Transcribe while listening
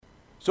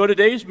So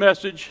today's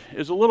message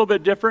is a little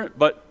bit different,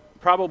 but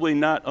probably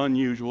not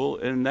unusual,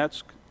 and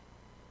that's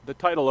the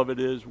title of it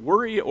is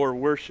Worry or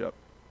Worship.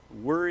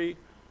 Worry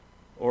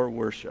or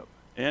worship.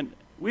 And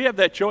we have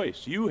that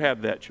choice. You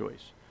have that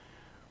choice.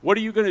 What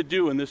are you going to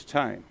do in this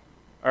time?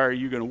 Are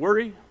you going to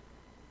worry,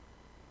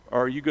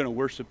 or are you going to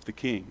worship the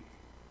King?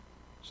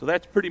 So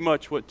that's pretty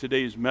much what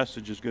today's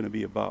message is going to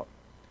be about.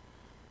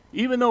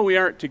 Even though we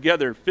aren't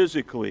together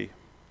physically,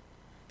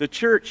 the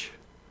church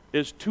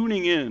is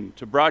tuning in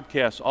to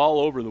broadcasts all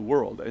over the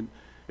world. And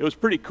it was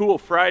pretty cool.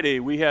 Friday,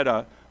 we had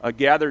a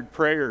gathered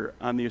prayer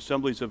on the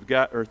Assemblies of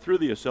God, or through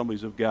the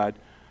Assemblies of God.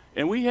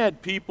 And we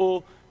had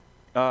people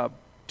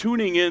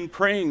tuning in,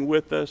 praying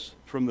with us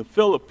from the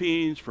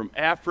Philippines, from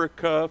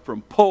Africa,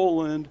 from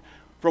Poland,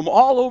 from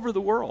all over the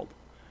world.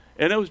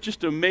 And it was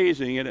just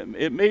amazing. And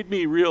it made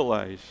me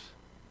realize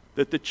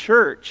that the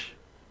church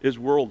is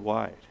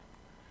worldwide.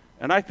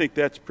 And I think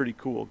that's pretty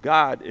cool.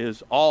 God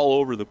is all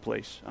over the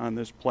place on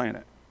this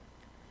planet.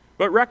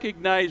 But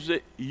recognize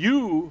that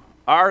you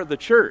are the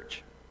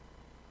church.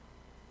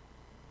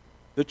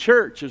 The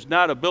church is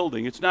not a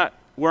building. It's not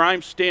where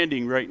I'm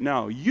standing right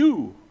now.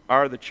 You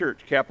are the church,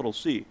 capital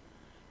C.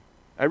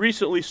 I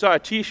recently saw a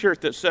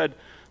t-shirt that said,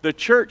 "The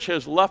church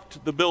has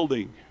left the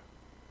building."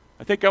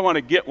 I think I want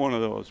to get one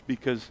of those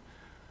because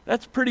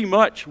that's pretty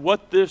much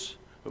what this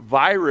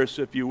virus,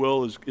 if you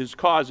will, is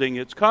causing.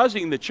 It's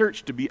causing the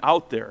church to be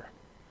out there.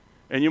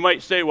 And you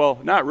might say, well,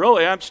 not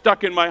really. I'm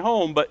stuck in my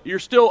home, but you're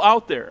still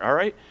out there, all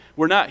right?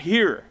 We're not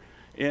here.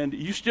 And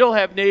you still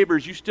have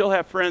neighbors. You still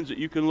have friends that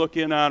you can look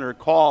in on or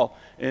call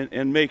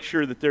and make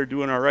sure that they're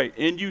doing all right.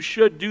 And you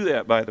should do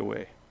that, by the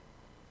way.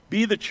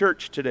 Be the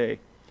church today.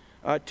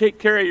 Take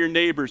care of your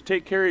neighbors.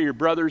 Take care of your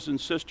brothers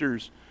and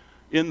sisters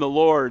in the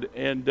Lord.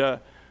 And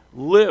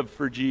live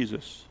for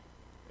Jesus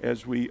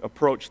as we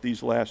approach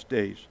these last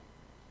days.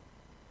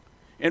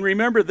 And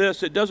remember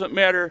this, it doesn't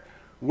matter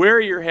where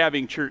you're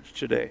having church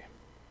today.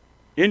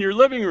 In your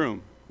living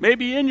room,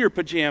 maybe in your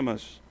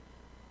pajamas.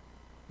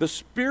 The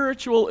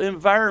spiritual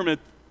environment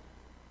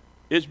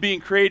is being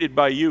created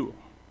by you.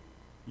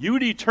 You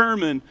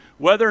determine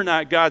whether or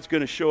not God's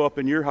going to show up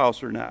in your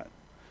house or not.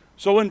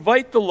 So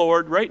invite the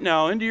Lord right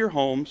now into your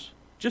homes.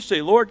 Just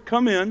say, Lord,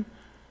 come in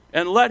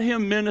and let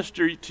Him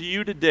minister to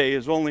you today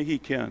as only He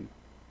can.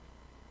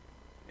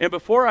 And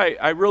before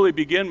I really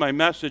begin my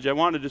message, I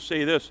wanted to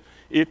say this.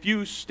 If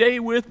you stay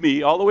with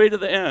me all the way to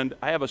the end,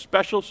 I have a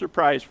special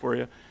surprise for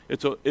you.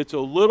 It's a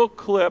little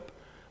clip,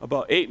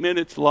 about 8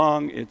 minutes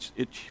long. It's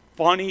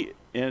funny,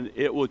 and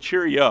it will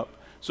cheer you up.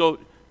 So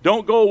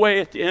don't go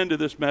away at the end of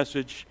this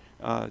message.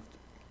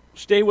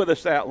 Stay with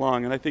us that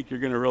long, and I think you're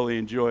going to really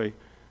enjoy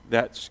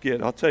that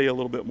skit. I'll tell you a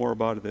little bit more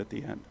about it at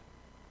the end.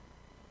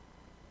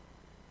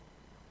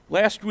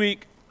 Last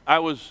week, I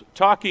was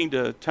talking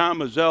to Tom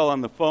Mazzell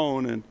on the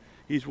phone, and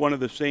he's one of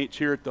the saints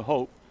here at the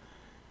Hope.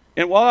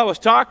 And while I was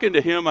talking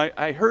to him,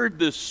 I heard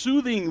this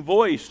soothing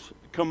voice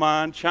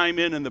chime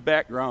in the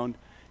background.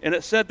 And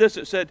it said this,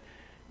 it said,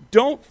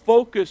 don't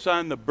focus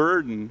on the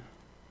burden,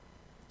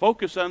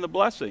 focus on the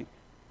blessing.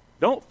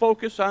 Don't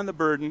focus on the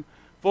burden,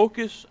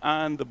 focus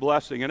on the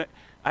blessing. And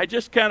I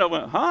just kind of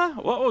went, huh?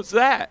 What was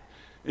that?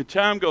 And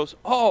Tom goes,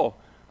 oh,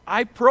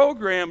 I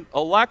programmed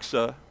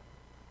Alexa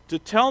to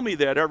tell me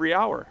that every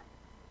hour.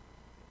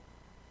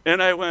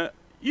 And I went,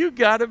 you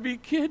got to be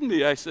kidding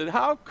me. I said,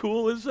 how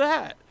cool is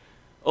that?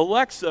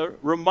 Alexa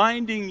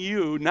reminding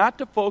you not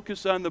to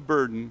focus on the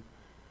burden,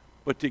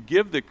 but to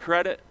give the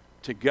credit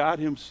to God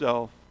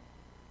Himself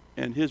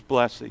and His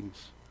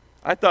blessings.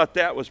 I thought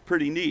that was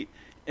pretty neat.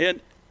 And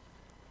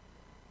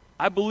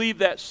I believe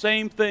that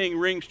same thing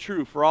rings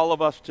true for all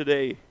of us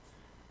today.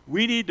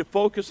 We need to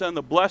focus on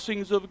the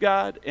blessings of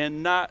God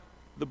and not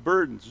the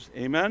burdens.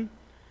 Amen?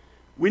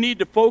 We need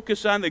to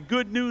focus on the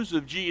good news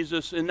of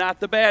Jesus and not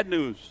the bad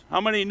news. How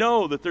many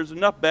know that there's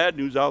enough bad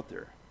news out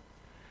there?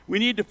 We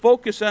need to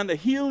focus on the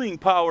healing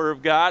power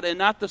of God and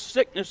not the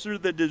sickness or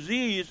the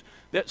disease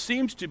that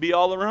seems to be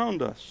all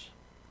around us.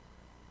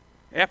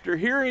 After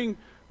hearing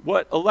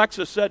what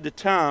Alexa said to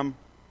Tom,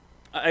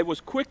 I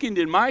was quickened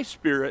in my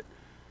spirit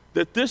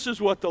that this is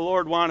what the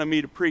Lord wanted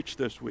me to preach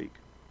this week.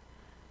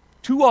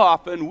 Too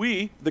often,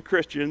 we, the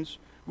Christians,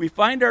 we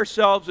find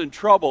ourselves in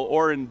trouble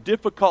or in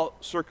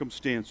difficult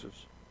circumstances.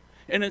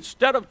 And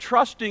instead of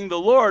trusting the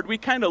Lord, we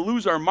kind of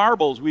lose our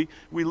marbles, we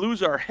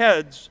lose our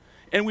heads,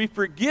 and we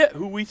forget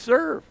who we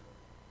serve.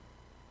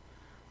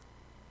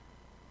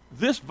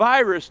 This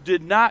virus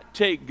did not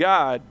take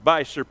God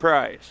by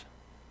surprise.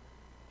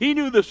 He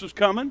knew this was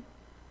coming,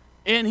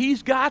 and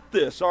He's got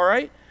this, all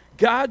right?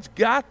 God's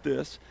got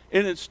this,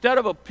 and instead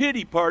of a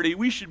pity party,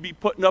 we should be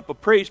putting up a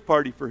praise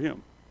party for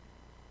Him.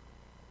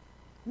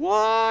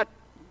 What?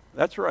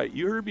 That's right,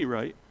 you heard me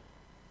right.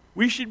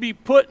 We should be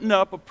putting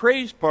up a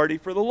praise party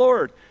for the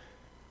Lord.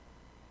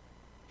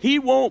 He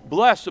won't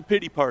bless a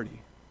pity party,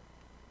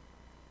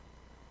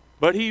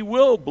 but He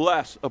will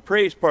bless a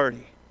praise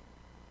party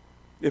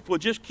if we'll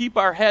just keep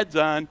our heads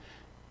on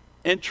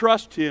and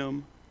trust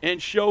Him and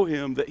show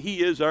Him that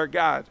He is our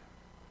God.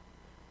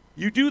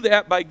 You do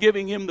that by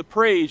giving Him the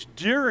praise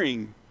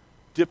during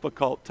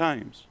difficult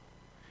times.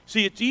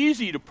 See, it's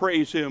easy to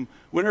praise him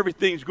when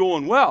everything's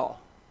going well.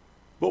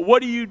 But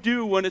what do you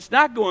do when it's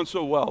not going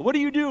so well? What do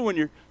you do when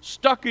you're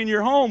stuck in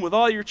your home with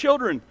all your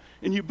children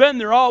and you've been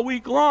there all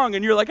week long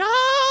and you're like,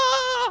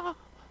 ah!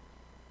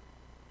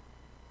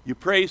 You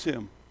praise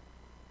him.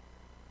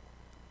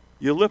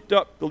 You lift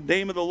up the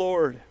name of the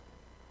Lord.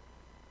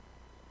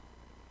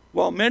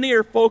 While many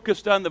are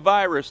focused on the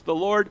virus, the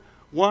Lord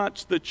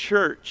wants the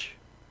church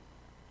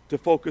to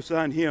focus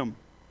on him.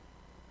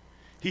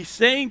 He's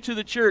saying to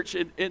the church,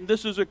 and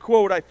this is a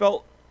quote I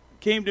felt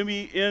came to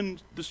me in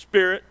the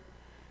Spirit,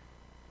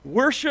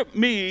 worship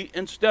me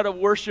instead of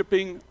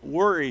worshiping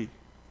worry.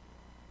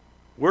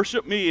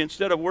 Worship me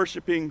instead of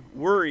worshiping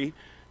worry.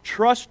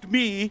 Trust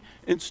me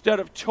instead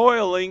of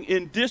toiling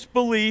in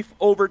disbelief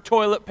over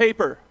toilet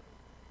paper.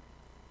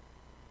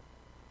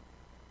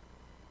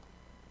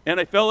 And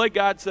I felt like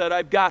God said,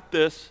 I've got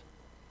this.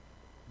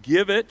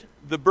 Give it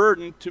the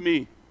burden to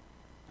me.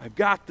 I've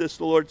got this,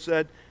 the Lord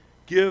said.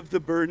 Give the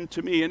burden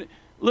to me. And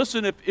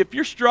listen, if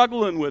you're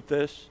struggling with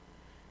this,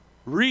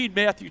 read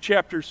Matthew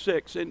chapter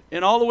 6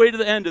 and all the way to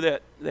the end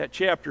of that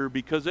chapter,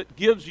 because it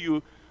gives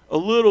you a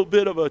little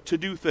bit of a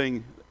to-do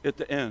thing at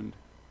the end.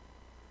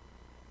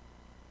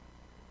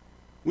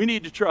 We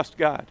need to trust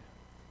God.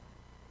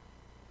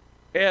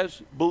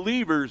 As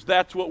believers,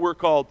 that's what we're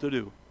called to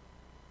do.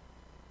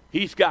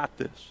 He's got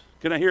this.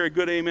 Can I hear a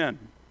good amen?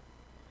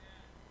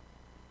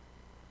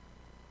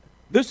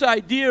 This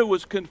idea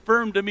was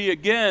confirmed to me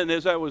again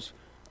as I was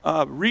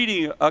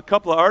reading a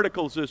couple of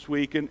articles this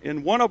week,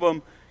 and one of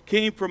them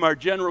came from our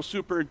General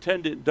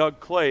Superintendent, Doug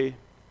Clay.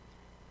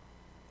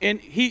 And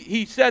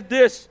he said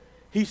this,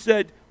 he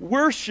said,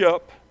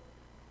 worship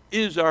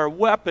is our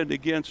weapon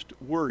against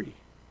worry.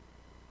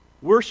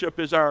 Worship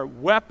is our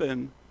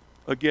weapon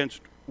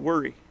against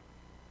worry.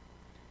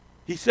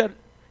 He said,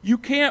 you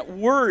can't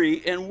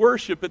worry and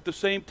worship at the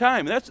same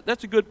time.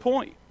 That's a good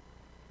point.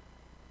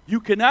 You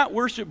cannot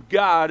worship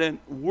God and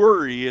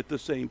worry at the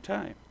same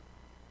time.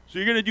 So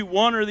you're going to do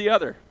one or the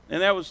other.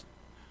 And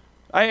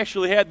I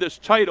actually had this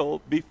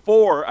title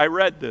before I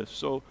read this.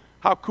 So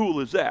how cool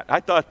is that?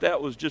 I thought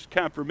that was just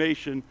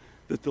confirmation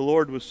that the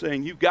Lord was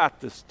saying, you got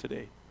this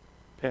today,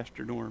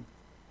 Pastor Norm.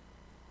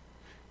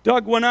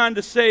 Doug went on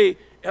to say,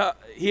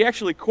 he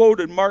actually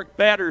quoted Mark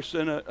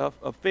Batterson,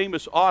 a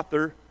famous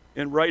author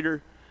and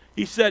writer.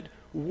 He said,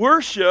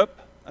 worship,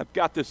 I've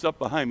got this up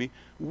behind me,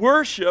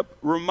 worship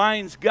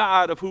reminds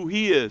God of who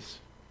he is.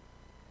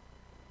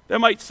 That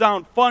might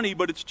sound funny,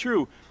 but it's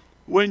true.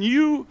 When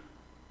you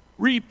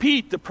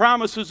repeat the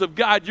promises of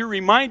God, you're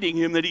reminding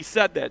him that he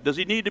said that. Does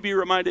he need to be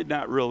reminded?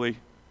 Not really.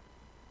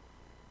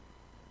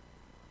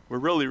 We're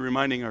really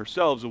reminding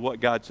ourselves of what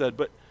God said,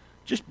 but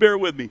just bear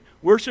with me.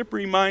 Worship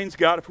reminds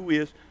God of who he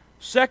is.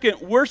 Second,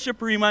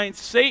 worship reminds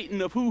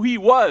Satan of who he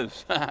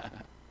was.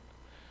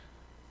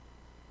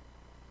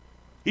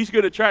 He's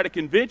going to try to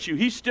convince you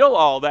he's still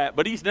all that,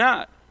 but he's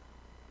not.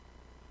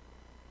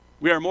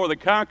 We are more than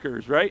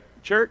conquerors, right,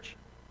 church?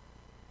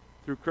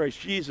 Through Christ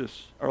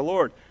Jesus, our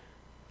Lord.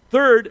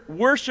 Third,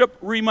 worship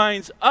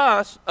reminds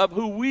us of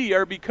who we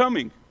are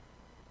becoming.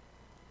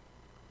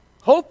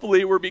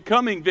 Hopefully, we're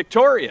becoming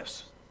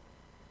victorious.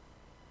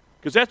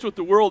 Because that's what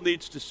the world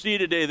needs to see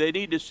today. They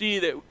need to see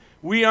that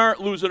we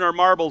aren't losing our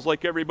marbles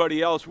like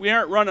everybody else. We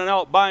aren't running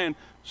out buying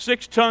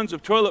 6 tons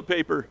of toilet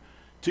paper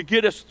to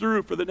get us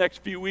through for the next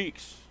few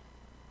weeks.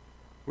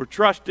 We're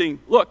trusting,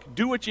 look,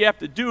 do what you have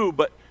to do,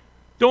 but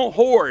don't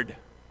hoard.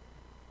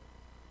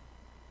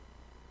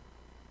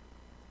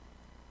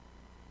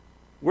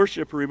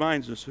 Worship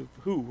reminds us of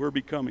who we're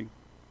becoming.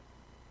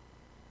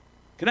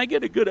 Can I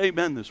get a good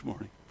amen this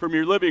morning from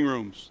your living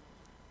rooms?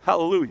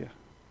 Hallelujah.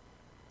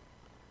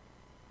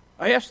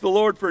 I asked the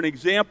Lord for an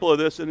example of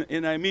this,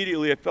 and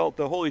I felt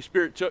the Holy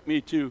Spirit took me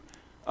to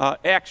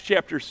Acts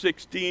chapter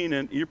 16,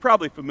 and you're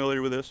probably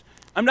familiar with this.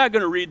 I'm not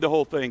going to read the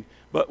whole thing,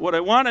 but what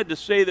I wanted to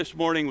say this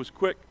morning was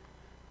quick.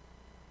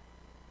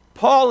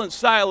 Paul and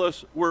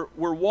Silas were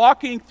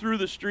walking through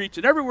the streets,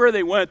 and everywhere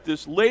they went,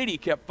 this lady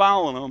kept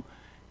following them.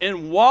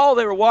 And while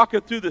they were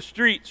walking through the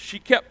streets, she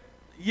kept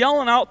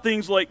yelling out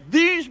things like,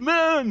 these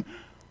men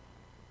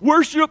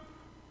worship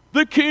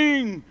the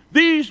King.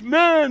 These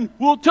men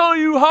will tell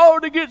you how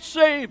to get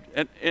saved.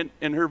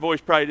 And her voice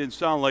probably didn't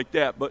sound like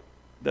that, but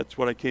that's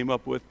what I came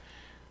up with.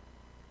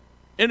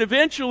 And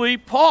eventually,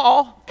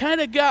 Paul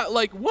kind of got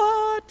like,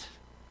 what?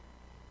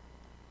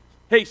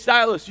 Hey,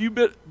 Silas, you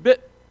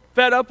bit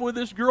fed up with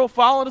this girl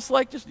following us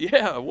like this?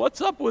 Yeah, what's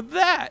up with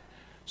that?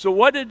 So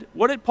what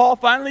did Paul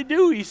finally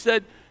do? He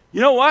said, you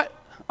know what?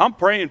 I'm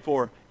praying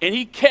for her. And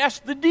he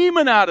cast the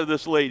demon out of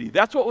this lady.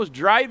 That's what was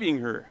driving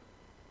her.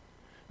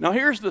 Now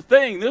here's the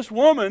thing. This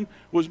woman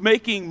was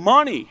making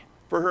money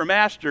for her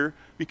master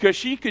because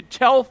she could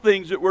tell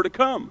things that were to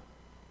come.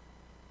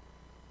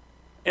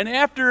 And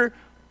after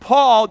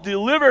Paul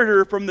delivered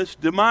her from this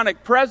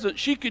demonic presence,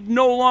 she could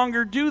no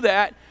longer do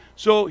that.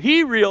 So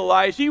he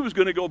realized he was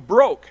going to go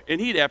broke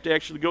and he'd have to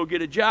actually go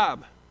get a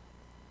job.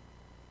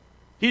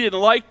 He didn't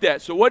like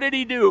that. So what did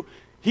he do?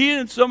 He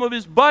and some of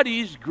his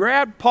buddies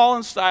grabbed Paul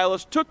and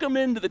Silas, took them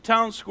into the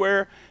town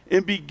square,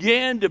 and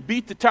began to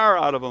beat the tar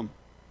out of him.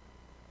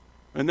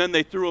 And then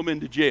they threw him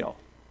into jail.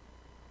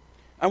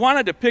 I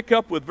wanted to pick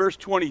up with verse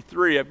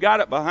 23. I've got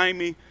it behind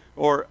me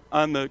or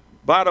on the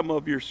bottom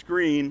of your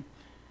screen.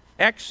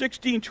 Acts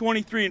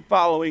 16:23 and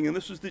following, and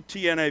this is the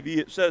TNIV.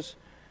 It says,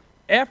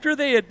 after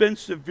they had been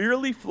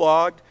severely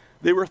flogged,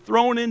 they were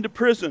thrown into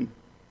prison,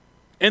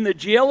 and the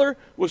jailer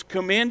was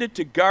commanded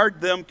to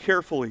guard them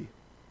carefully.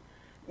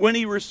 When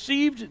he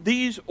received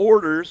these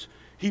orders,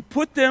 he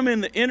put them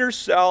in the inner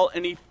cell,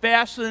 and he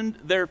fastened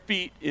their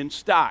feet in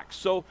stocks.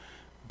 So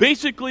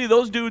basically,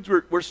 those dudes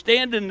were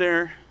standing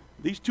there.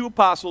 These two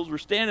apostles were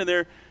standing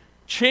there,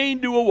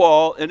 chained to a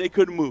wall, and they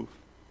couldn't move.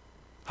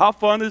 How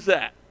fun is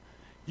that?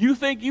 You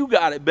think you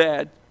got it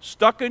bad,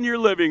 stuck in your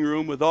living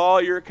room with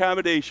all your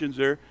accommodations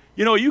there.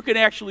 You know, you can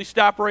actually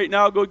stop right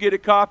now, go get a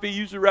coffee,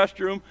 use the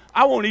restroom.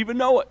 I won't even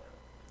know it.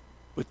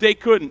 But they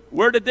couldn't.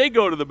 Where did they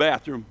go to the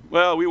bathroom?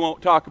 Well, we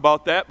won't talk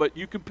about that, but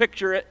you can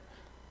picture it.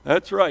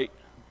 That's right.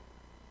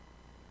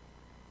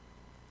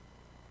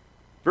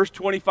 Verse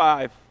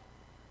 25.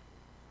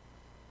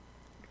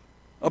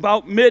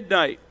 About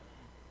midnight.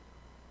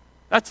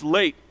 That's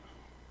late.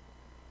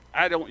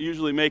 I don't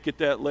usually make it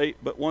that late,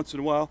 but once in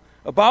a while.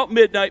 About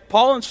midnight,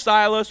 Paul and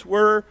Silas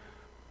were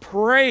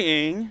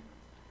praying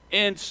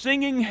and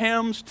singing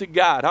hymns to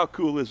God. How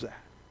cool is that?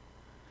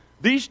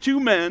 These two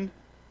men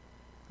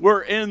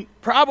were in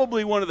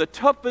probably one of the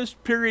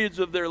toughest periods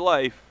of their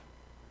life.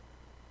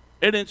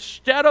 And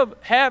instead of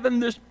having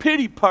this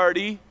pity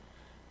party,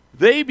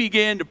 they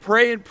began to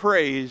pray and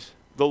praise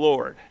the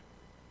Lord.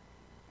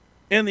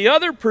 And the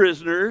other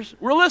prisoners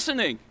were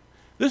listening.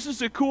 This is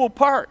the cool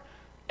part.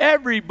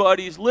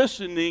 Everybody's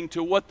listening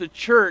to what the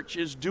church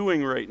is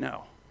doing right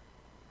now.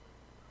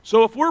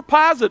 So if we're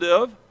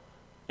positive,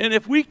 and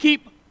if we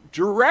keep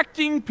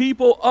directing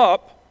people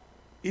up,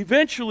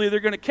 eventually they're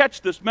going to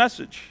catch this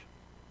message.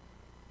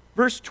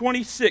 Verse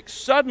 26,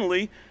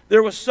 suddenly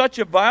there was such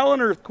a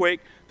violent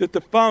earthquake that the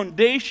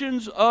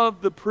foundations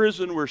of the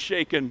prison were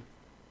shaken.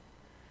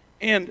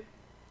 And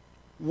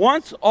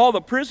once all the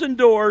prison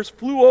doors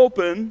flew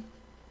open,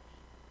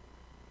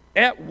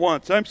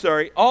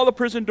 all the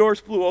prison doors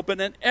flew open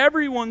and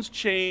everyone's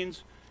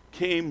chains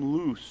came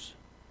loose.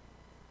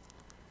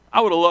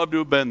 I would have loved to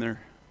have been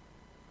there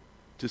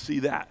to see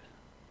that.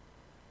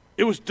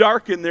 It was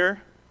dark in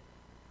there.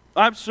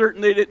 I'm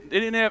certain they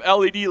didn't have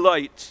LED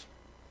lights.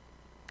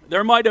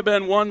 There might have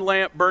been one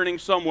lamp burning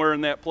somewhere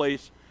in that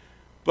place,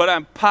 but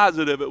I'm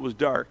positive it was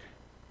dark.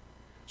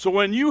 So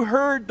when you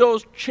heard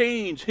those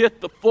chains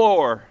hit the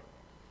floor,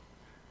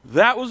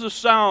 that was a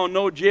sound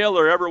no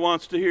jailer ever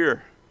wants to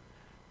hear,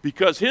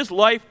 because his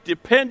life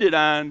depended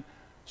on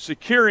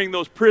securing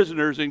those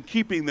prisoners and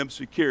keeping them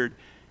secured.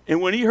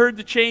 And when he heard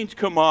the chains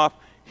come off,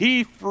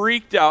 he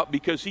freaked out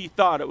because he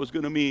thought it was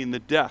going to mean the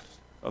death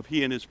of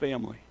he and his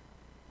family.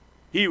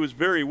 He was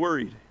very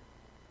worried.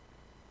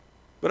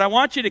 But I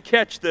want you to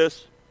catch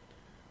this.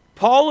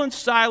 Paul and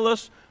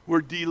Silas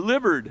were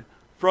delivered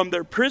from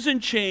their prison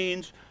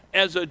chains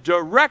as a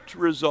direct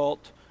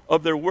result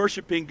of their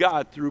worshiping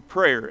God through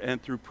prayer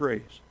and through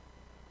praise.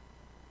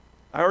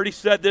 I already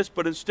said this,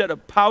 but instead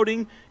of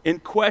pouting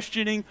and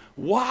questioning,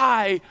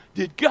 why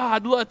did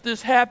God let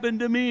this happen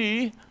to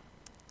me?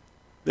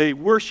 They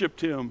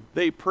worshiped him,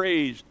 they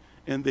praised,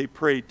 and they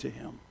prayed to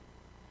him.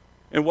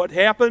 And what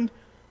happened?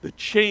 The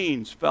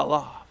chains fell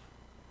off.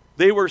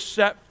 They were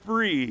set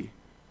free.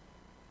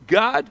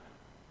 God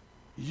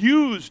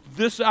used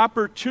this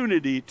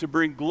opportunity to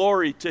bring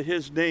glory to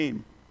his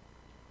name.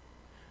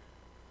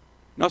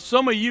 Now,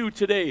 some of you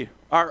today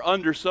are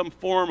under some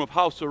form of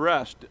house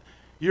arrest.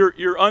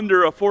 You're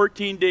under a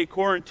 14-day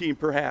quarantine,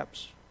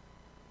 perhaps.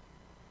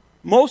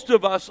 Most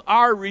of us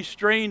are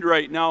restrained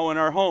right now in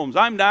our homes.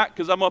 I'm not,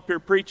 because I'm up here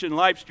preaching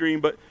live stream,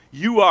 but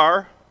you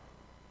are.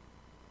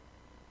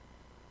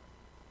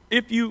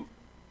 If you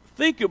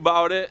think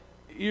about it,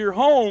 your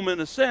home,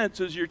 in a sense,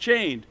 is you're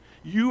chained.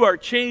 You are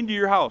chained to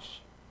your house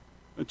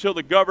until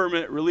the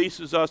government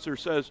releases us or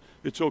says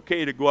it's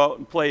okay to go out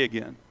and play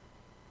again.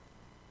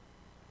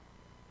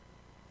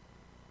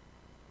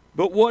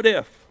 But what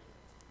if?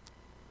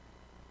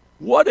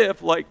 What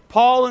if, like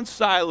Paul and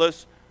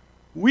Silas,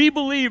 we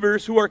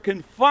believers who are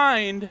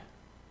confined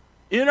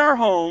in our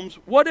homes,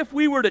 what if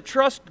we were to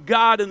trust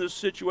God in this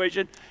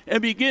situation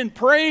and begin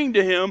praying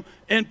to him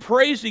and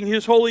praising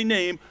his holy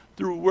name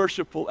through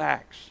worshipful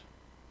acts?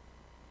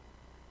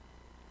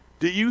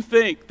 Do you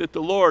think that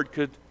the Lord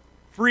could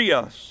free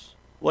us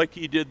like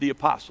he did the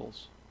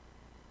apostles?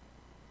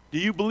 Do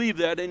you believe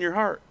that in your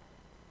heart?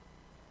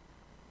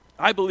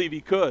 I believe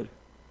he could.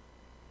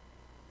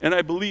 And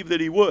I believe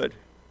that he would.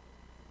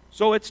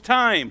 So it's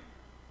time.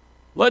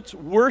 Let's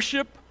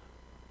worship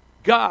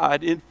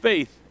God in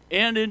faith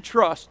and in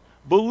trust,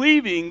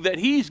 believing that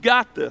he's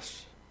got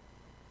this.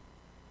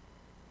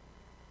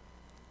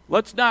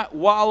 Let's not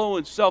wallow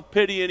in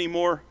self-pity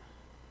anymore.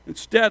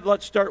 Instead,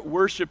 let's start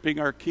worshiping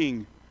our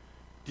King.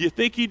 Do you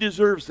think he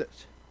deserves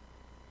it?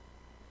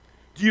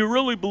 Do you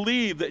really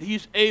believe that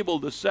he's able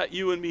to set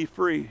you and me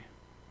free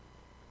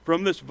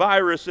from this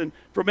virus and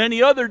from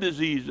any other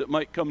disease that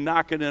might come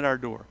knocking at our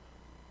door?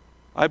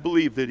 I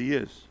believe that he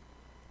is.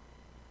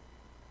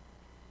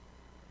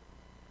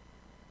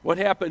 What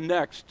happened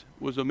next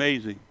was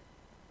amazing.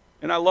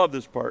 And I love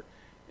this part.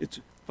 It's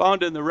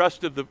found in the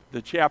rest of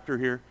the chapter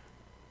here.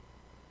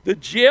 The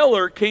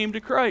jailer came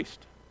to Christ.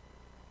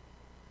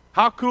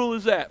 How cool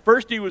is that?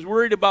 First he was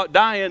worried about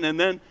dying, and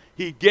then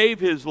he gave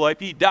his life.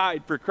 He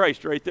died for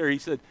Christ right there. He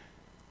said,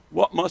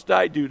 what must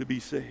I do to be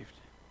saved?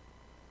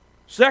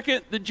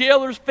 Second, the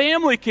jailer's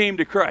family came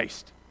to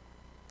Christ.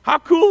 How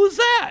cool is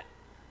that?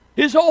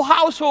 His whole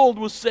household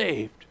was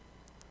saved.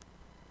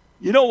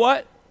 You know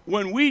what?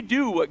 When we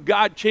do what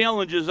God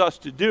challenges us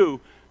to do,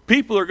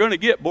 people are going to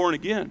get born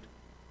again.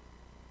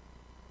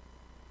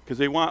 Because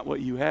they want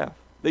what you have.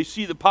 They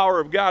see the power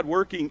of God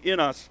working in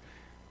us,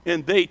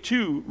 and they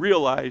too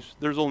realize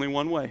there's only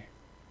one way.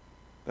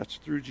 That's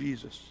through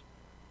Jesus.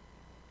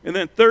 And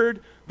then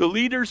third, the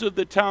leaders of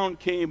the town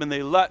came and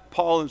they let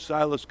Paul and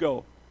Silas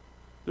go.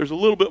 There's a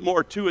little bit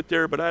more to it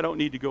there, but I don't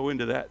need to go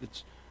into that.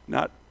 It's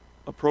not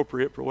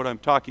appropriate for what I'm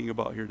talking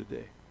about here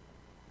today.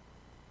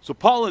 So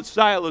Paul and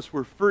Silas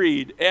were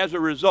freed as a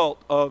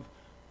result of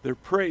their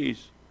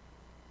praise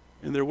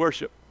and their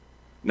worship.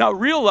 Now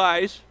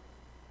realize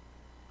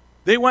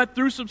they went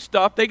through some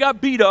stuff. They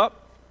got beat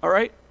up, all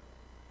right?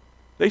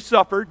 They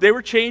suffered. They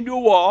were chained to a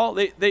wall.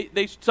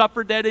 They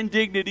suffered that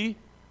indignity.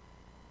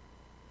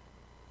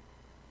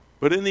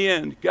 But in the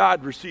end,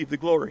 God received the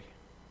glory.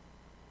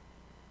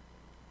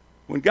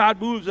 When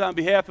God moves on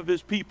behalf of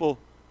his people,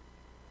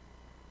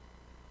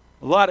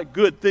 a lot of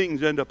good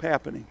things end up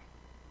happening.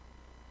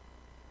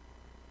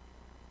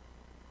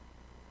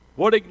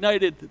 What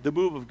ignited the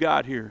move of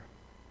God here?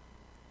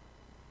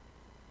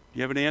 Do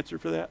you have an answer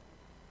for that?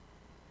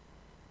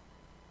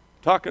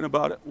 Talking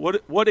about it.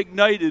 What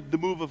ignited the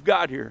move of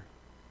God here?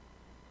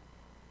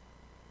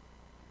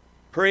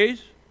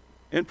 Praise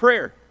and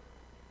prayer.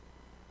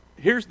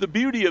 Here's the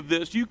beauty of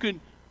this. You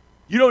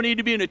don't need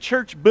to be in a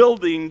church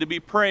building to be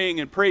praying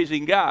and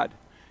praising God.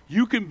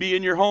 You can be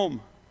in your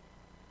home,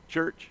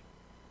 church,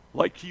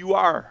 like you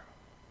are.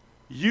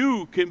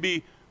 You can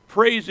be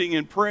praising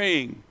and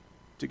praying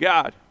to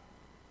God.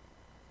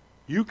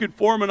 You can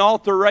form an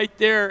altar right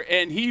there,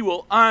 and he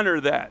will honor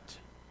that.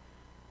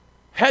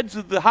 Heads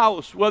of the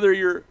house, whether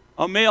you're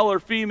a male or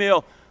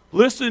female,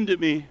 listen to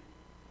me.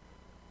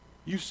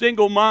 You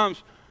single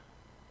moms,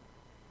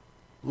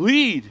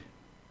 lead.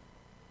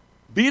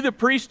 Be the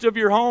priest of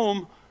your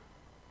home.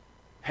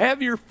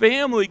 Have your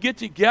family get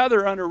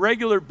together on a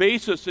regular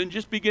basis and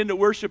just begin to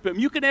worship him.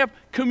 You can have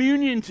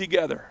communion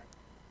together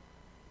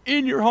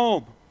in your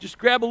home. Just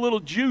grab a little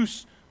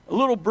juice, a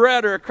little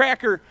bread or a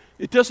cracker.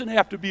 It doesn't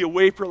have to be a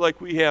wafer like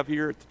we have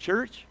here at the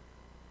church.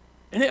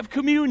 And have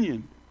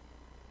communion.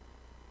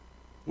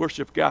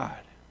 Worship God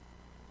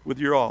with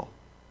your all.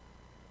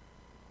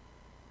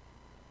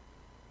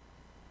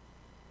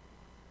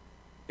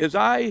 As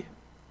I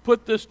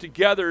put this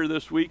together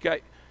this week,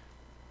 I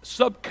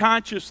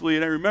subconsciously,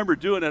 and I remember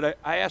doing it,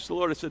 I asked the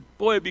Lord, I said,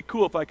 boy, it'd be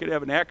cool if I could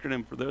have an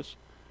acronym for this.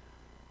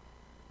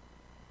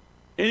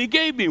 And he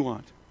gave me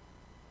one.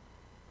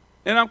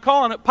 And I'm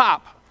calling it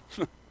POP.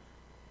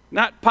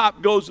 Not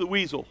Pop Goes the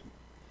Weasel,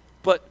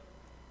 but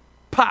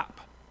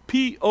POP.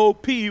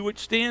 P-O-P, which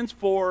stands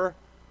for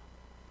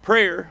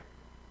prayer,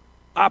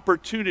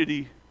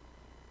 opportunity,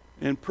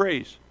 and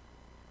praise.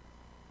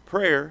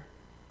 Prayer,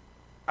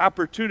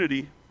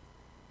 opportunity,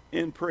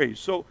 and praise.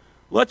 So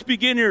let's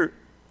begin here.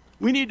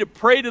 We need to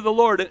pray to the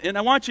Lord, and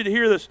I want you to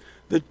hear this.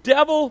 The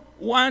devil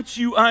wants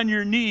you on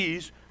your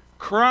knees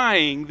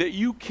crying that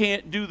you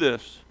can't do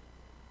this.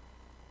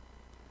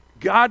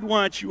 God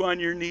wants you on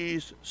your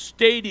knees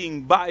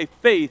stating by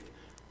faith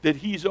that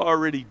he's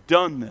already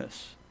done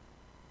this.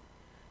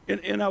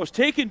 And I was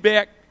taken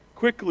back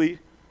quickly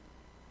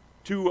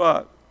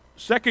to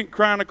 2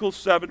 Chronicles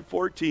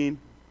 7:14.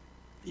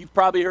 You've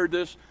probably heard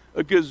this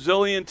a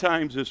gazillion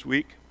times this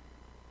week.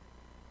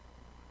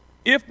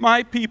 If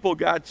my people,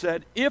 God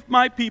said, if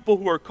my people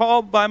who are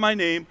called by my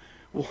name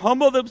will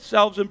humble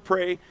themselves and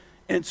pray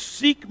and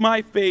seek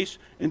my face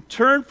and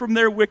turn from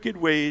their wicked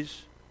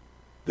ways,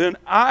 then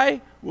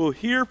I will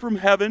hear from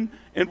heaven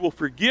and will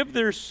forgive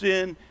their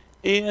sin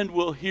and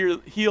will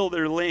heal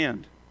their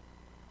land.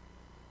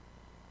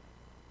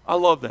 I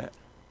love that.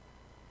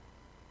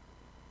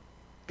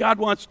 God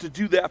wants to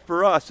do that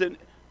for us. And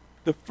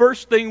the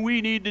first thing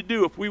we need to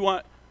do if we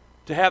want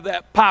to have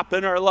that pop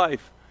in our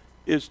life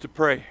is to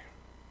pray.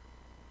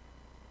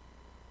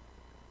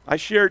 I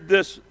shared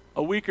this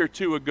a week or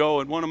two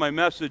ago in one of my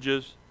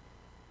messages.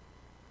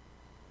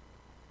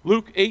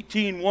 Luke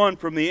 18:1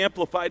 from the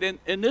Amplified.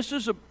 And this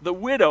is the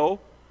widow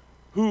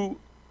who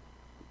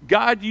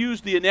God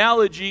used the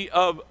analogy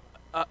of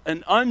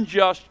an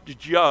unjust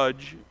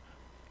judge.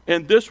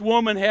 And this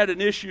woman had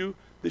an issue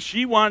that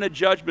she wanted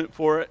judgment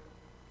for it.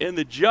 And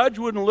the judge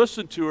wouldn't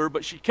listen to her,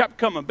 but she kept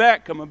coming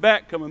back.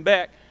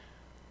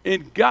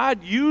 And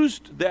God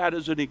used that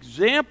as an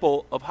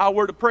example of how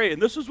we're to pray. And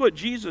this is what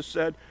Jesus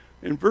said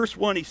in verse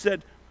 1. He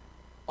said,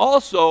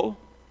 also,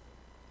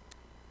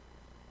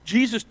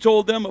 Jesus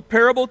told them a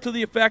parable to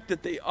the effect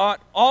that they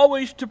ought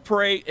always to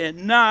pray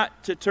and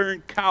not to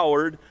turn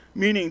coward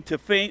meaning to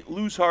faint,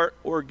 lose heart,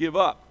 or give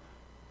up.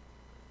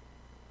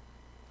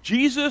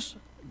 Jesus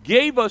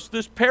gave us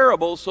this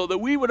parable so that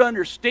we would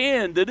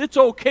understand that it's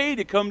okay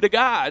to come to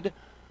God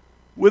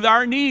with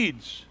our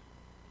needs.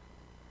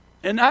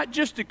 And not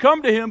just to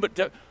come to Him, but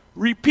to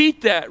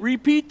repeat that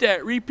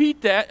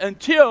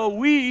until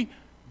we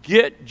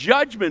get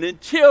judgment,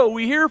 until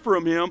we hear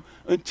from Him,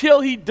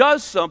 until He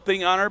does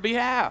something on our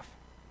behalf.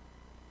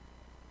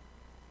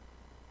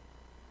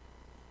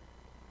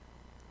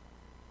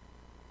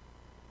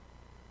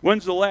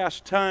 When's the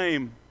last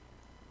time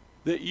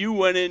that you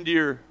went into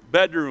your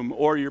bedroom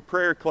or your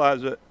prayer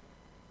closet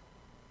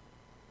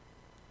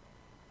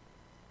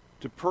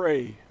to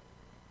pray,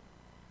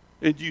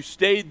 and you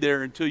stayed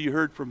there until you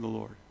heard from the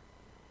Lord?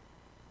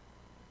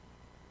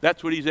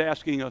 That's what He's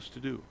asking us to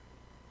do.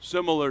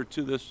 Similar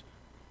to this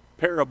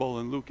parable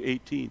in Luke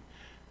 18.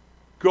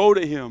 Go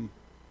to Him.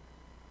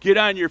 Get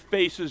on your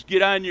faces.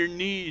 Get on your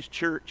knees,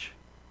 church.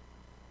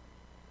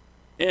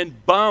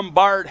 And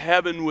bombard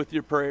heaven with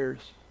your prayers.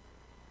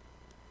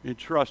 And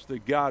trust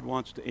that God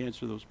wants to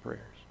answer those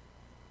prayers.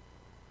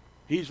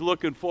 He's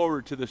looking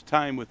forward to this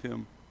time with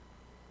Him.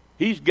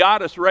 He's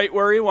got us right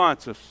where He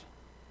wants us.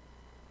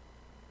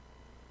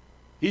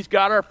 He's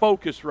got our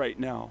focus right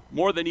now,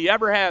 more than He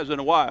ever has in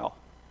a while.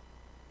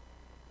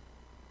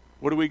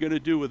 What are we going to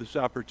do with this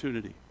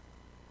opportunity?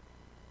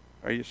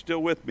 Are you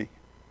still with me?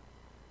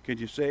 Can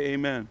you say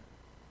amen?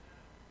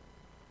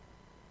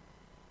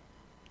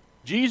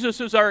 Jesus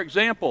is our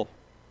example.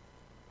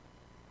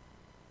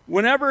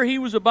 Whenever He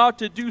was about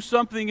to do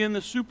something in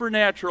the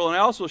supernatural, and I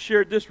also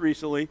shared this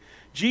recently,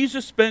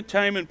 Jesus spent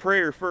time in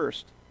prayer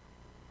first.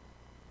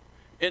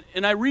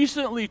 And I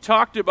recently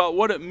talked about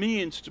what it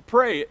means to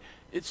pray.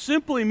 It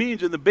simply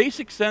means, in the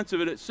basic sense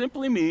of it, it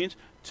simply means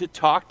to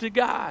talk to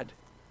God.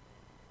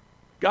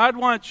 God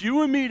wants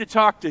you and me to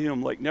talk to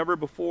Him like never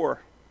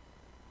before.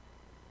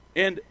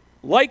 And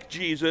like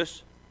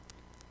Jesus,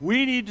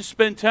 we need to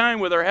spend time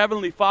with our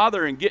Heavenly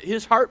Father and get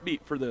His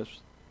heartbeat for this.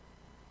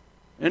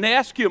 And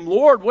ask Him,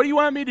 Lord, what do you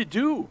want me to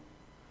do?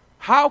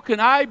 How can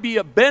I be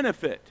a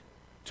benefit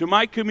to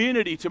my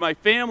community, to my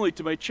family,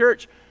 to my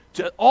church,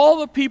 to all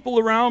the people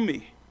around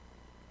me?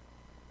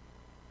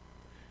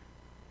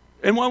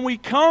 And when we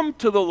come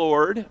to the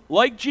Lord,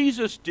 like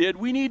Jesus did,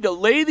 we need to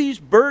lay these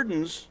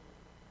burdens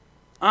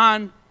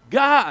on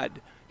God.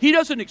 He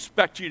doesn't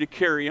expect you to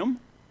carry them.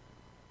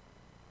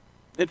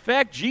 In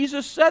fact,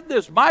 Jesus said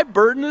this, my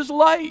burden is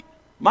light,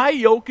 my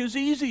yoke is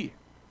easy.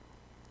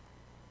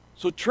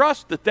 So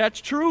trust that that's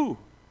true.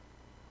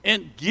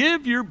 And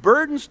give your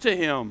burdens to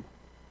Him.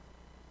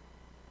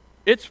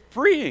 It's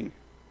freeing.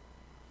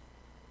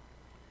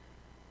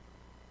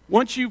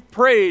 Once you've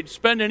prayed,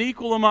 spend an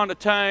equal amount of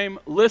time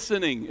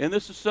listening. And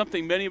this is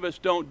something many of us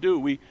don't do.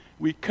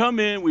 We come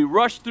in, we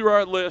rush through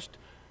our list,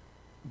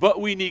 but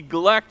we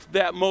neglect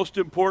that most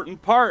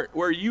important part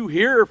where you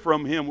hear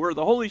from Him, where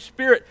the Holy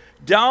Spirit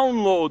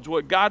downloads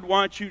what God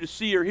wants you to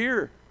see or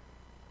hear.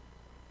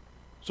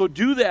 So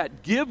do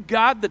that. Give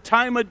God the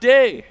time of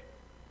day.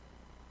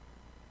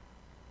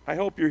 I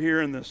hope you're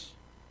hearing this.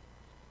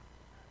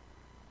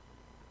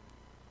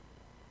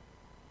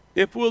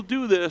 If we'll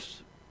do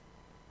this,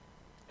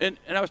 and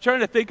I was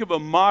trying to think of a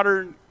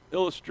modern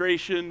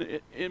illustration.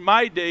 In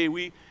my day,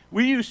 we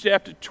used to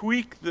have to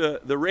tweak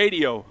the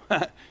radio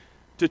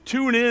to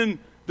tune in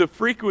the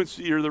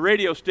frequency or the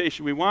radio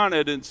station we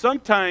wanted, and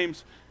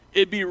sometimes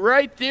it'd be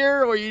right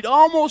there, or you'd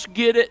almost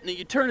get it, and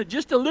you turn it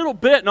just a little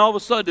bit, and all of a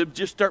sudden it'd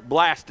just start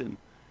blasting.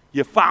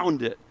 You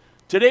found it.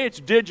 Today it's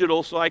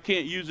digital, so I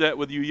can't use that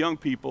with you young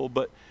people,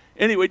 but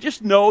anyway,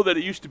 just know that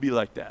it used to be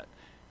like that.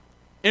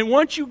 And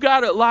once you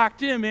got it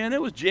locked in, man,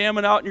 it was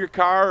jamming out in your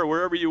car or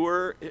wherever you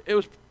were. It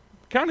was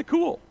kind of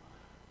cool.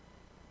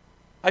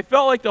 I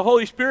felt like the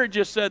Holy Spirit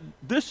just said,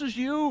 this is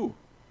you.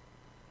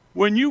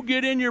 When you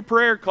get in your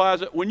prayer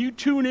closet, when you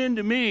tune in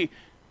to me,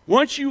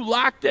 once you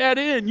lock that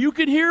in, you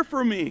can hear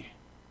from me.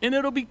 And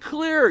it'll be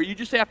clear. You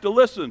just have to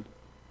listen.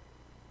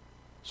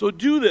 So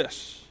do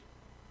this.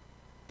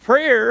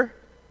 Prayer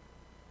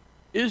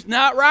is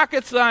not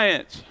rocket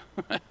science.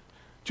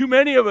 Too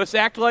many of us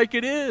act like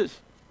it is.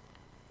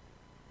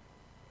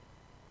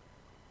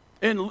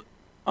 And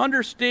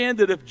understand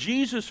that if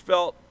Jesus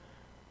felt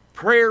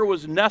prayer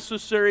was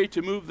necessary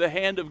to move the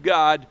hand of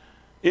God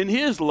in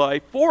His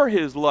life, for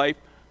His life,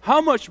 how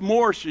much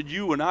more should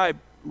you and I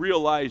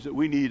realize that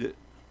we need it?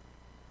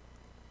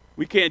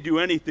 We can't do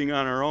anything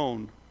on our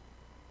own.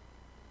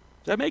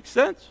 Does that make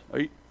sense?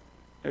 Are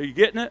you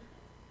getting it?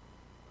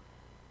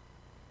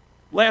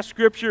 Last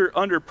scripture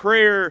under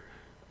prayer,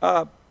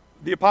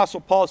 the Apostle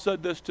Paul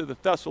said this to the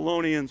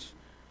Thessalonians.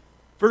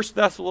 1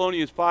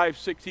 Thessalonians 5,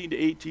 16 to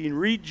 18.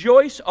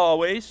 Rejoice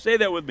always. Say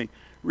that with me.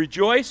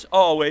 Rejoice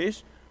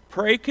always.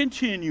 Pray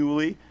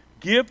continually.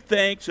 Give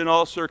thanks in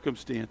all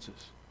circumstances.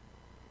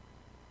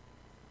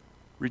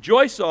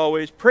 Rejoice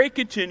always. Pray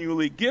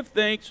continually. Give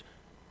thanks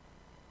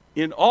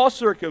in all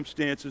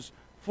circumstances.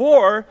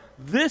 For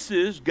this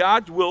is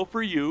God's will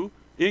for you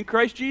in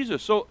Christ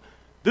Jesus. So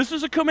this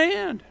is a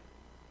command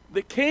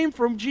that came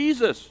from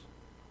Jesus.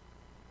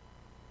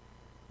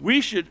 We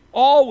should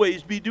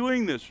always be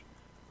doing this.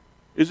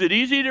 Is it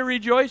easy to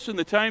rejoice in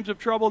the times of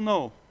trouble?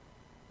 No.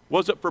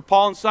 Was it for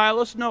Paul and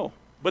Silas? No.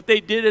 But they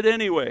did it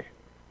anyway.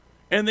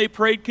 And they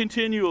prayed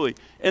continually.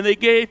 And they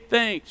gave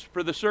thanks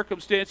for the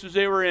circumstances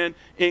they were in.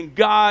 And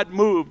God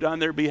moved on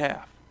their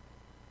behalf.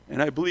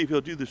 And I believe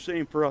He'll do the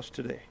same for us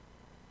today.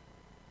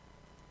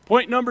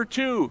 Point number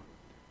 2.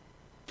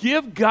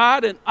 Give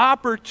God an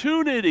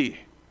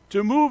opportunity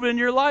to move in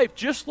your life,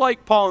 just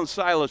like Paul and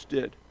Silas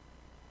did.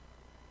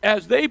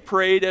 As they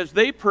prayed, as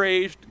they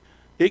praised,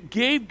 it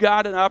gave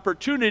God an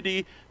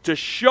opportunity to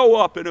show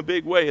up in a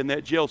big way in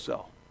that jail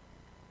cell.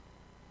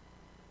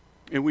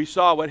 And we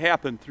saw what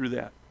happened through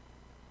that.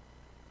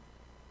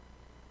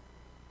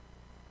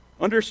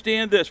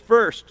 Understand this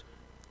first.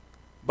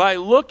 By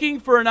looking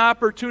for an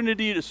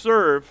opportunity to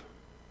serve,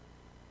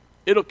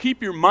 it'll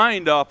keep your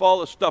mind off all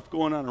the stuff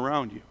going on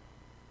around you.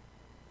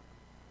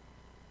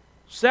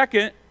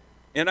 Second,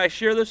 and I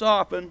share this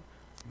often,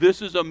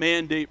 this is a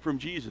mandate from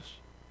Jesus.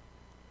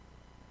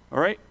 All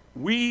right?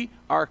 We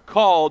are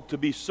called to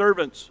be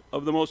servants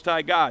of the Most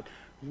High God.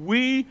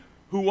 We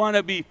who want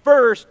to be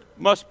first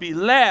must be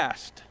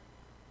last.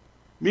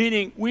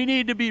 Meaning, we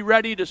need to be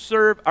ready to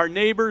serve our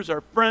neighbors,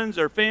 our friends,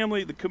 our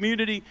family, the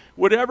community.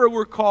 Whatever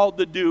we're called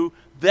to do,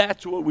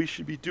 that's what we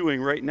should be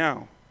doing right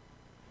now.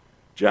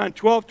 John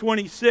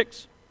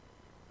 12:26.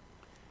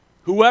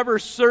 Whoever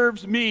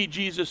serves me,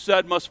 Jesus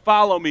said, must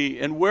follow me,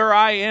 and where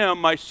I am,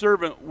 my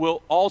servant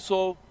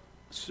also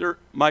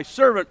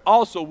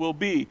will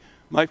be.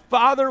 My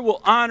Father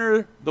will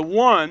honor the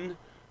one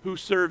who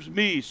serves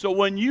me. So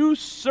when you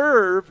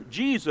serve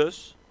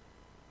Jesus,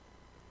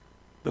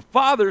 the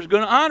Father's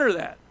going to honor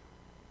that.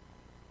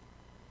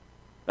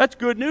 That's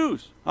good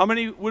news. How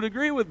many would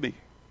agree with me?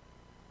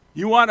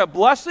 You want a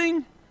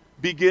blessing?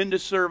 Begin to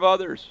serve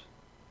others.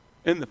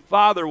 And the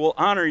Father will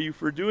honor you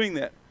for doing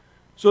that.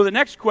 So the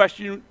next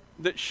question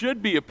that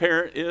should be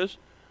apparent is,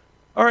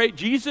 all right,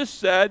 Jesus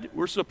said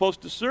we're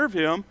supposed to serve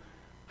Him.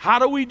 How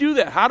do we do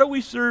that? How do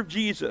we serve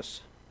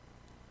Jesus?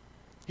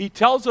 He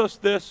tells us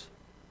this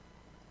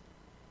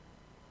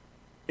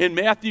in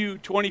Matthew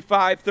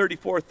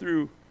 25:34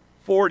 through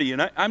 40.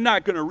 And I'm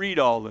not going to read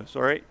all this,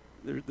 all right?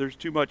 There's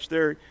too much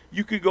there.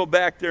 You could go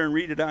back there and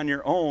read it on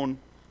your own.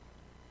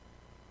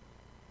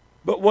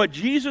 But what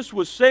Jesus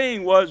was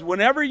saying was,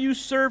 whenever you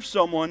serve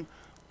someone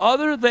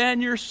other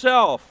than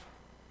yourself,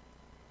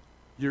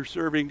 you're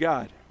serving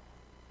God.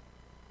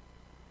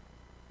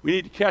 We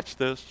need to catch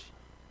this.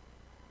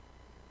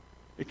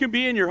 It can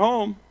be in your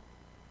home.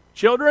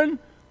 Children,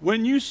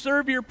 when you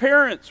serve your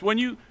parents, when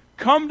you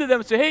come to them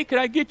and say, hey, can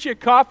I get you a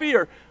coffee?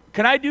 Or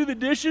can I do the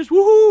dishes?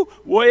 Woohoo!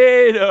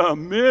 Wait a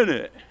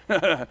minute.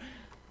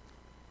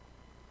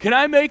 Can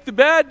I make the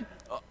bed?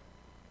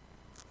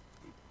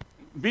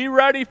 Be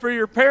ready for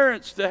your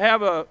parents to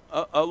have a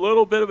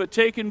little bit of a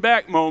taken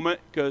back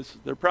moment, because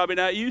they're probably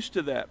not used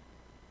to that.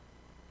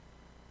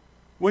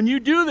 When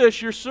you do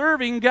this, you're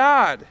serving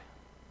God.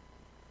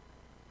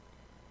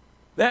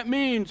 That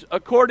means,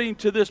 according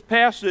to this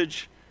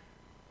passage,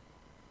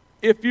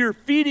 if you're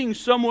feeding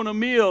someone a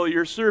meal,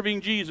 you're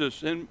serving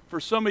Jesus. And for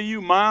some of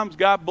you moms,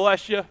 God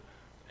bless you,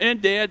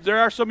 and dads, there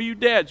are some of you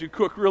dads who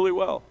cook really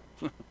well.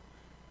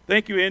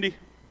 Thank you, Andy.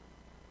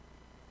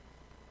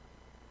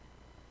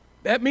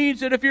 That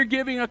means that if you're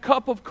giving a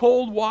cup of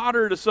cold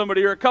water to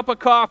somebody or a cup of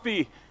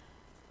coffee,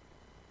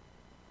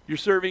 you're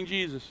serving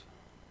Jesus.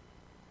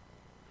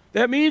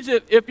 That means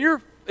that if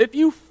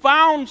you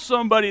found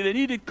somebody that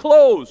needed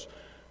clothes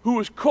who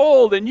was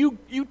cold and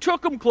you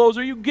took them clothes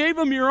or you gave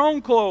them your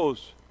own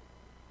clothes,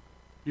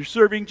 you're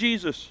serving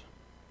Jesus.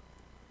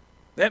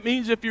 That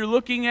means if you're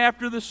looking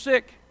after the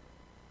sick,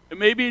 and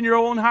maybe in your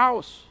own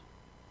house,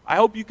 I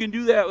hope you can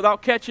do that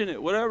without catching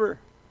it, whatever.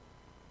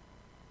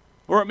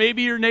 Or it may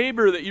be your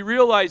neighbor that you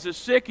realize is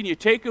sick and you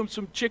take them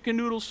some chicken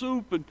noodle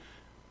soup and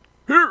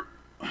here,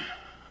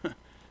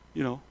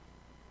 you know.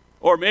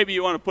 Or maybe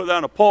you want to put it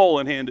on a pole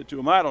and hand it to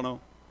them. I don't know.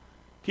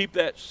 Keep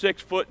that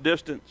 6-foot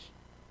distance.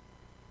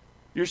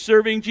 You're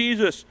serving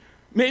Jesus.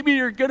 Maybe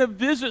you're going to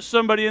visit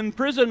somebody in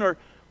prison or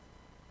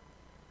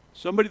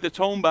somebody that's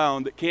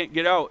homebound that can't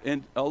get out.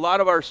 And a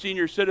lot of our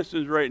senior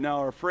citizens right now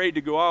are afraid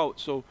to go out.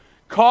 So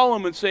call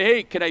them and say,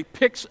 hey, can I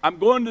pick,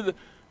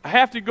 I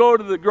have to go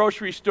to the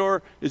grocery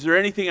store. Is there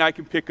anything I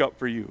can pick up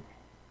for you?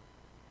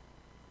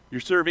 You're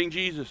serving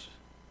Jesus.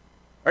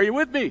 Are you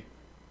with me?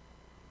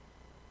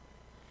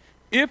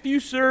 If you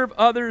serve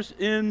others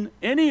in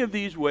any of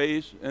these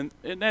ways, and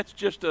that's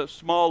just a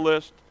small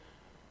list,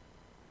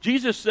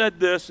 Jesus said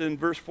this in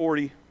verse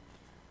 40,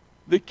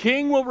 the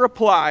king will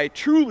reply,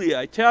 truly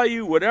I tell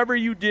you, whatever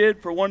you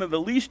did for one of the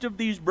least of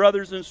these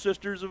brothers and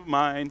sisters of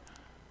mine,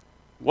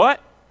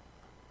 what?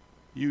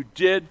 You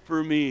did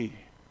for me.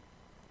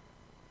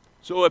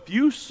 So if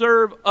you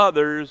serve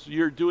others,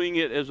 you're doing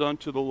it as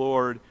unto the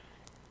Lord,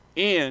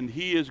 and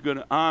He is going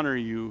to honor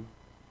you,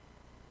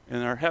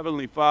 and our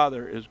Heavenly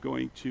Father is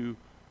going to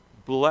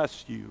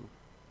bless you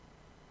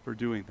for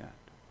doing that.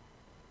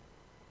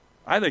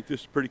 I think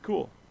this is pretty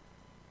cool.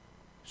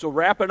 So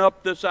wrapping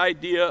up this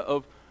idea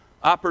of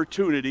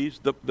opportunities,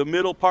 the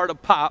middle part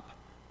of POP,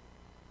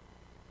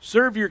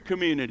 Serve your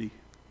community.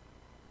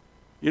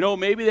 You know,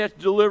 maybe that's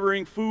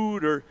delivering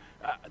food, or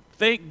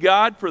thank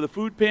God for the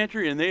food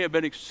pantry, and they have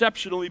been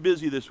exceptionally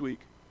busy this week.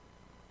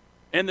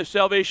 And the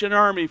Salvation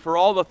Army for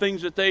all the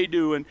things that they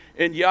do, and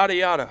yada,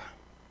 yada.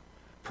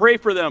 Pray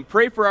for them.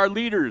 Pray for our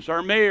leaders,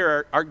 our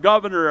mayor, our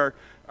governor,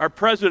 our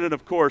president,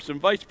 of course,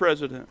 and vice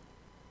president,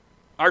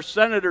 our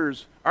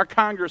senators, our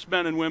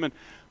congressmen and women.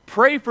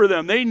 Pray for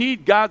them. They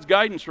need God's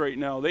guidance right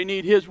now. They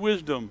need His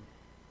wisdom.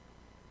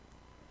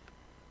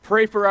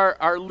 Pray for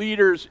our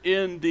leaders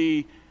in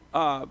the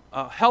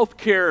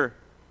healthcare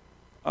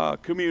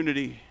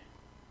community,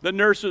 the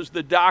nurses,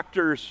 the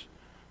doctors,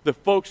 the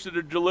folks that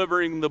are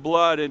delivering the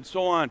blood, and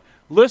so on.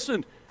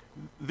 Listen,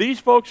 these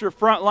folks are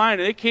front line,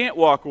 and they can't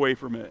walk away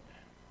from it.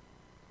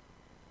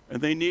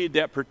 And they need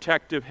that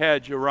protective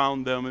hedge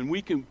around them, and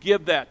we can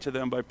give that to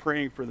them by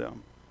praying for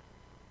them.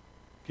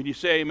 Can you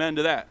say amen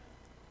to that?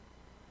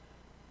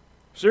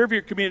 Serve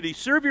your community.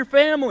 Serve your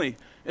family.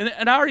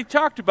 And I already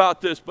talked about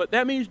this, but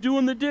that means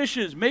doing the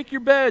dishes, make your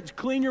beds,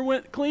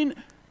 clean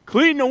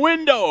the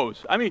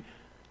windows. I mean,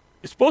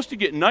 it's supposed to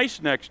get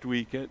nice next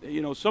week.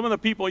 You know, some of the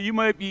people, you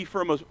might be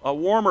from a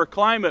warmer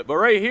climate, but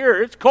right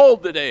here, it's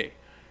cold today.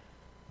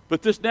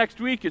 But this next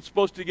week, it's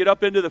supposed to get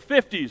up into the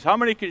 50s. How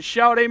many can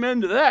shout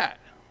amen to that?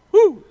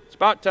 Whew, it's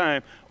about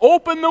time.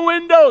 Open the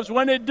windows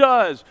when it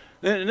does.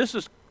 And this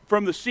is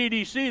from the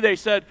CDC. They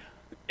said,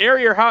 air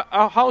your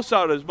house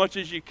out as much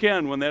as you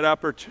can when that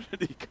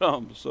opportunity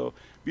comes. So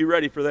be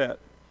ready for that.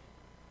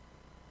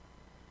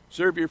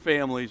 Serve your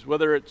families,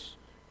 whether it's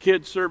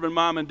kids serving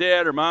mom and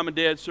dad or mom and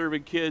dad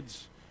serving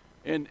kids.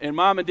 And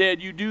mom and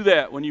dad, you do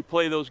that when you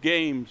play those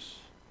games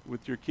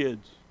with your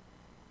kids,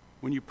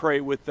 when you pray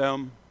with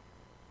them,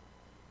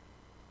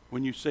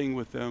 when you sing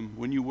with them,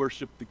 when you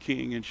worship the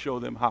King and show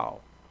them how.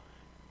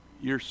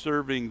 You're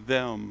serving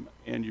them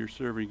and you're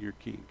serving your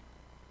King.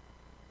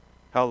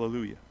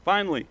 Hallelujah.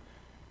 Finally,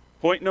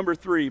 point number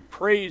 3,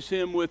 praise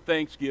Him with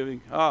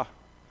thanksgiving.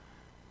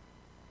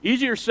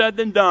 Easier said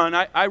than done.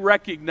 I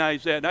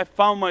recognize that. And I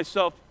found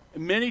myself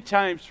many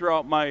times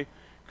throughout my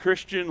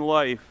Christian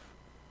life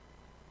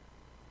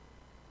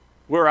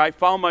where I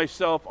found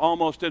myself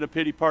almost in a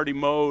pity party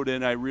mode,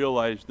 and I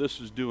realized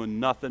this is doing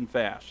nothing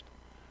fast.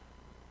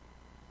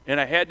 And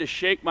I had to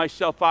shake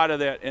myself out of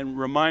that and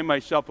remind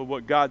myself of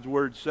what God's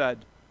Word said.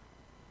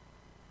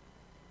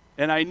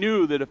 And I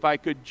knew that if I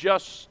could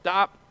just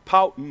stop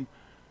pouting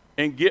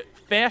and get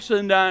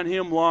fastened on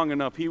Him long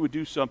enough, He would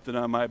do something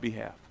on my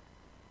behalf.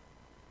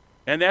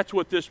 And that's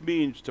what this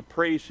means, to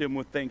praise Him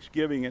with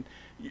thanksgiving. And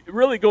it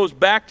really goes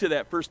back to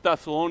that 1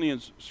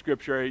 Thessalonians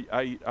scripture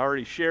I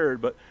already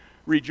shared, but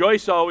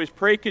rejoice always,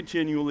 pray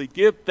continually,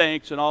 give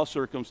thanks in all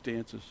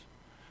circumstances.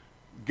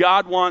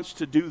 God wants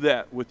to do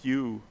that with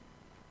you.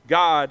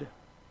 God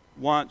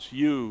wants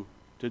you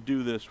to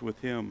do this with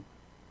Him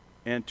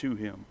and to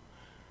Him.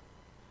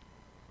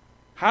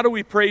 How do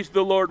we praise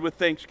the Lord with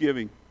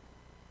thanksgiving?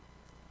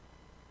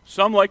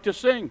 Some like to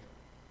sing.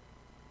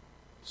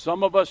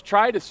 Some of us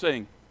try to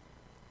sing.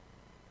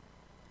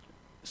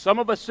 Some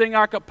of us sing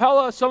a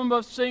cappella, some of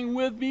us sing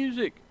with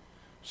music.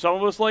 Some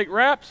of us like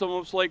rap, some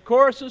of us like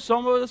choruses,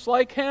 some of us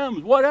like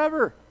hymns,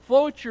 whatever.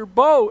 Float your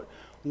boat.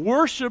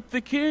 Worship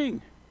the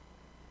King.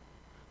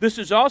 This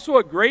is also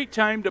a great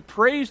time to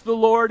praise the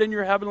Lord in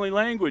your heavenly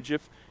language,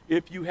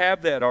 if you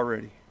have that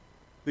already,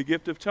 the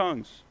gift of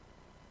tongues.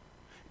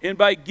 And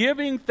by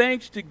giving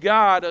thanks to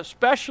God,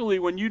 especially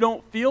when you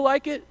don't feel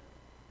like it,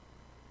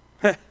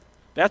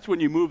 that's when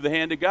you move the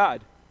hand of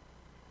God.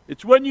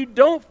 It's when you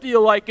don't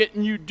feel like it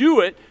and you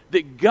do it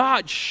that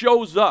God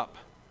shows up,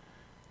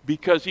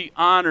 because He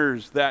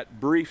honors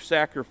that brief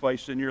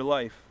sacrifice in your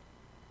life.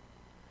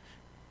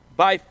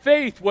 By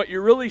faith, what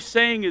you're really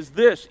saying is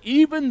this: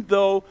 even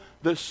though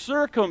the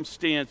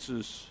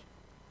circumstances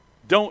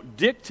don't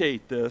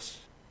dictate this,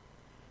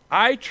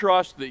 I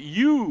trust that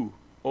you,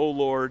 O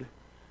Lord,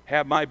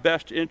 have my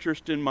best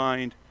interest in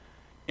mind,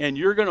 and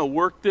you're going to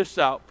work this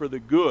out for the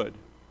good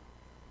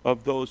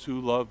of those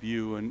who love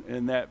you.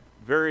 And that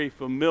very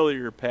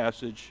familiar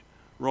passage,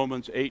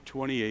 Romans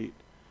 8:28.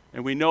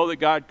 And we know that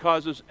God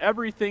causes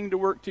everything to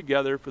work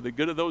together for the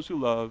good of those who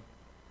love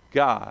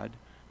God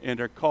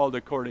and are called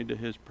according to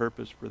His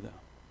purpose for them.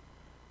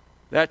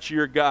 That's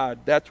your God.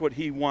 That's what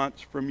He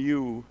wants from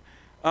you.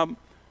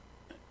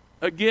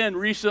 Again,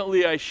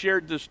 recently I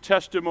shared this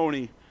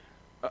testimony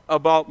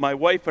about my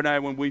wife and I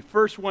when we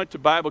first went to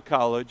Bible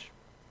college,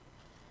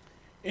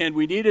 and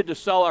we needed to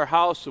sell our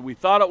house, and we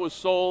thought it was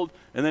sold,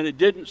 and then it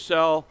didn't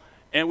sell,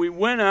 and we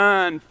went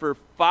on for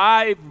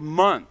 5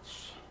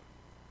 months.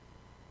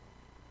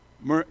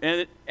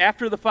 And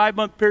after the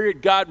 5-month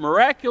period, God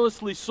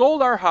miraculously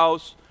sold our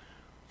house.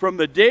 From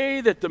the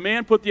day that the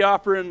man put the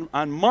offer in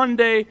on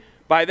Monday,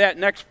 by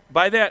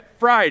that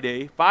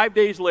Friday, 5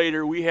 days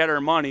later, we had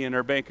our money in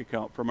our bank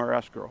account from our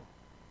escrow.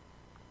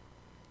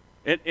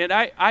 And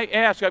I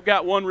ask, I've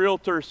got one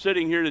realtor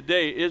sitting here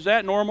today, is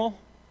that normal?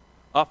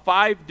 A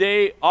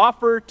 5-day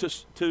offer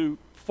to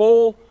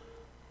full,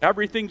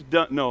 everything's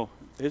done? No.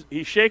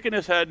 He's shaking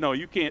his head. No,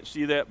 you can't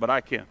see that, but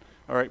I can.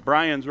 All right,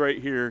 Brian's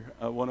right here,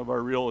 one of our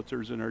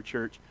realtors in our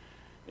church.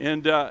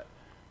 And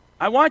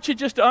I want you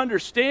just to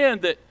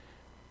understand that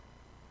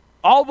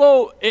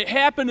although it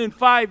happened in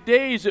 5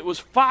 days, it was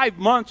 5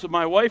 months of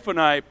my wife and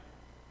I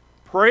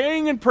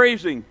praying and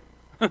praising.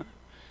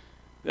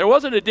 There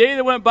wasn't a day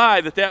that went by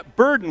that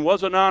burden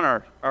wasn't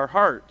on our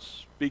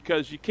hearts,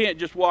 because you can't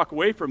just walk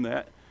away from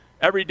that.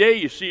 Every day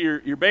you see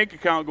your bank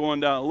account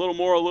going down a little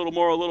more, a little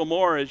more, a little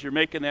more as you're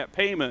making that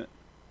payment.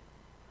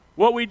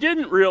 What we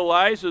didn't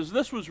realize is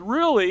this was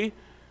really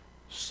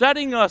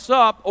setting us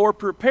up or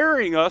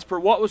preparing us for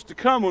what was to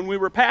come when we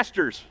were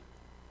pastors.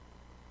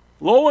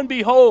 Lo and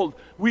behold,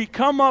 we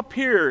come up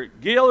here,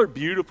 Gaylord,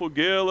 beautiful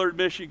Gaylord,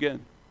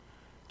 Michigan,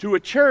 to a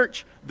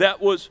church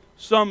that was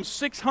some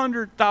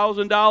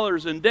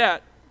 $600,000 in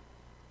debt.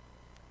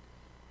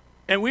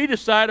 And we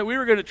decided we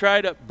were going to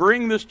try to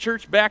bring this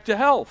church back to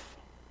health.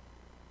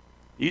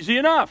 Easy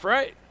enough,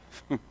 right?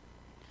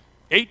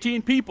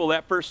 18 people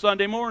that first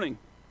Sunday morning.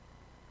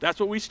 That's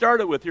what we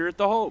started with here at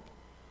the Hope.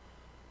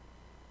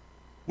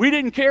 We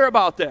didn't care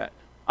about that.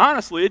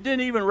 Honestly, it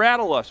didn't even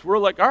rattle us. We're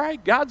like, all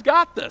right, God's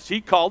got this. He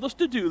called us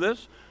to do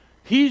this.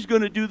 He's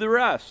going to do the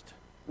rest.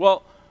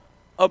 Well,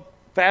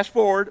 fast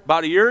forward,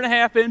 about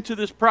 1.5 years into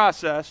this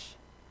process,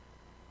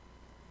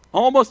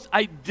 almost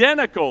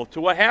identical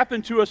to what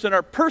happened to us in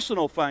our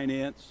personal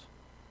finance,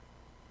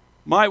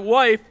 my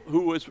wife,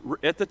 who was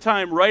at the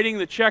time writing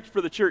the checks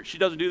for the church, she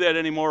doesn't do that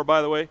anymore,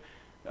 by the way.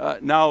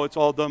 Now it's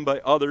all done by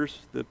others.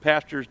 The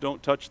pastors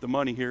don't touch the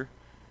money here.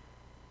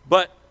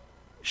 But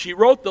she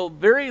wrote the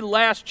very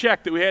last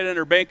check that we had in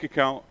her bank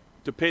account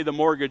to pay the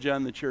mortgage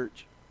on the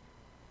church.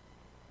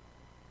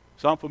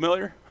 Sound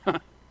familiar?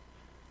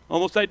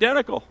 Almost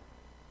identical.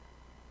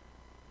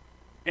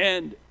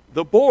 And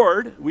the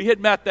board, we had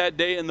met that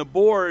day, and the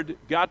board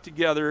got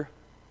together,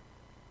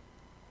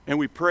 and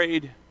we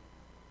prayed,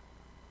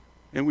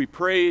 and we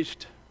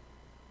praised,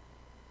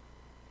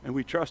 and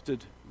we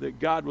trusted that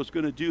God was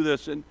going to do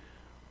this. And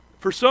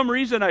for some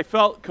reason, I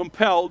felt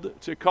compelled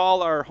to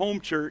call our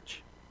home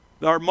church,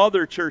 our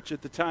mother church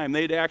at the time.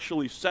 They'd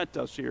actually sent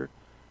us here,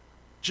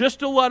 just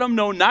to let them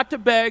know, not to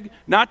beg,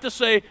 not to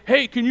say,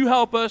 hey, can you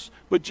help us,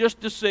 but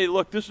just to say,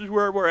 look, this is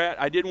where we're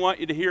at. I didn't want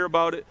you to hear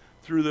about it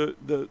through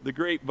the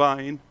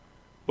grapevine,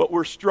 but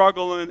we're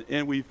struggling,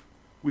 and we've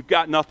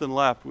got nothing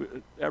left.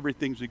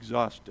 Everything's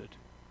exhausted.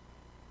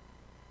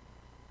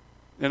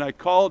 And I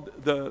called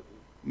the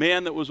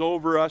man that was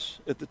over us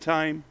at the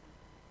time,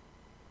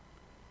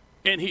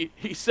 and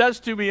he says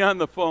to me on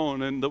the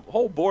phone, and the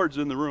whole board's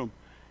in the room,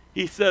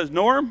 he says,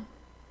 Norm,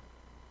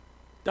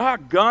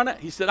 doggone it.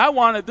 He said, I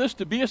wanted this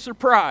to be a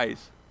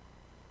surprise.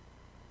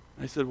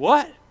 I said,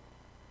 what?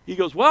 He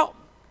goes, well,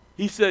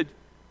 he said,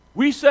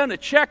 we sent a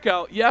check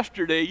out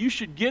yesterday. You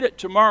should get it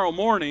tomorrow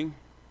morning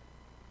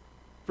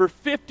for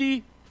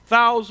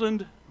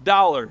 $50,000.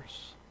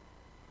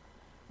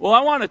 Well,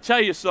 I want to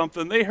tell you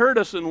something. They heard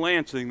us in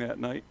Lansing that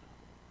night.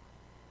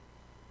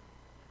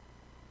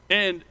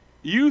 And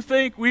you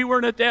think we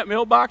weren't at that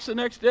mailbox the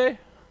next day?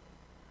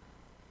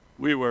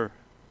 We were.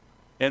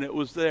 And it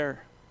was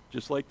there,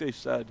 just like they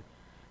said.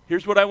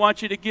 Here's what I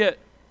want you to get.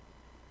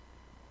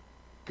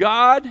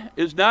 God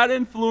is not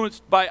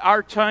influenced by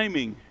our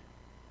timing.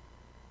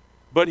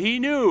 But he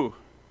knew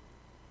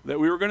that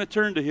we were going to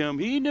turn to him.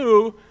 He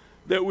knew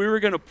that we were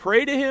going to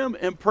pray to him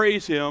and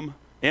praise him.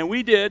 And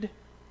we did.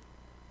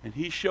 And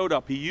he showed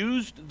up. He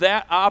used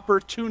that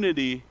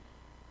opportunity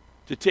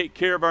to take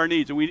care of our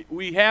needs. And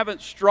we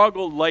haven't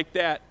struggled like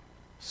that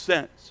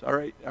since. All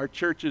right? Our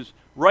church is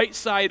right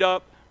side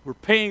up. We're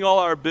paying all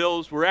our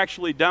bills. We're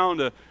actually down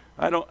to,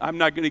 I'm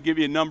not going to give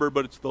you a number,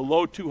 but it's the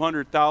low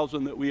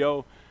 200,000 that we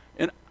owe.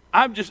 And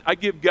I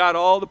give God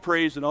all the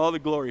praise and all the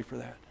glory for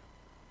that.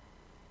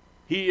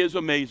 He is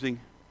amazing.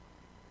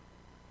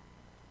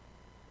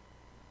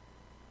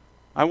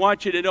 I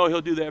want you to know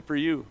he'll do that for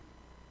you,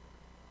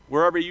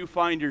 wherever you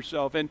find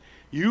yourself. And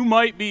you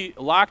might be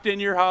locked in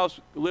your house,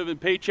 living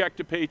paycheck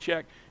to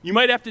paycheck. You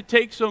might have to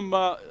take some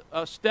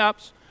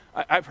steps.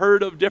 I've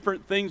heard of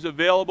different things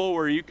available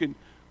where you can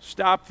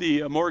stop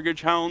the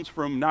mortgage hounds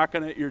from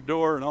knocking at your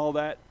door and all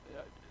that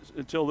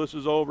until this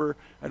is over.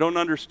 I don't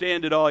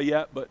understand it all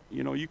yet, but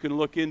you can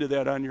look into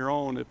that on your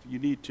own if you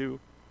need to.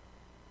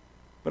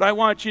 But I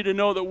want you to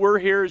know that we're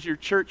here as your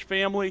church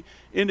family,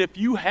 and if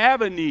you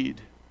have a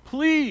need,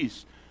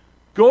 please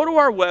go to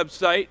our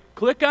website,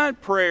 click on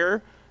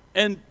prayer,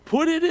 and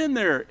put it in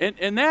there.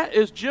 And that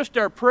is just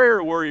our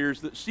prayer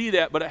warriors that see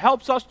that, but it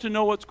helps us to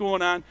know what's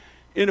going on.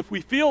 And if we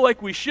feel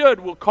like we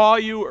should, we'll call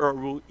you or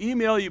we'll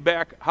email you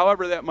back,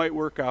 however that might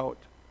work out.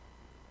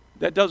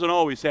 That doesn't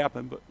always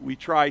happen, but we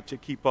try to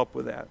keep up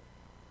with that.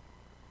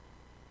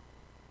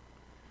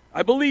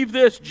 I believe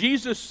this.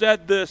 Jesus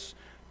said this,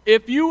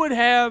 if you would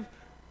have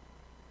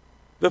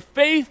the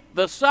faith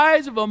the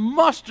size of a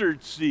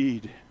mustard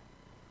seed,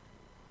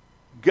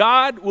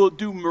 God will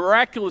do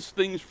miraculous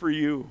things for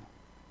you.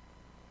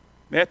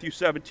 Matthew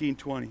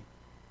 17:20.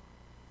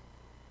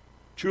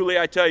 Truly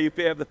I tell you, if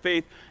you have the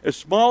faith as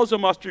small as a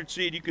mustard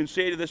seed, you can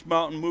say to this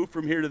mountain, move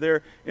from here to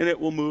there, and it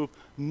will move.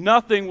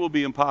 Nothing will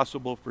be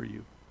impossible for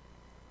you.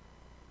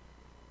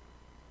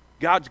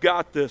 God's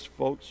got this,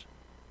 folks.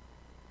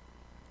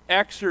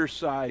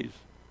 Exercise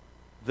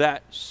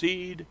that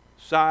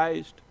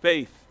seed-sized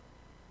faith.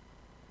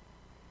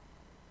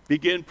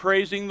 Begin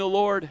praising the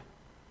Lord.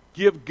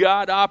 Give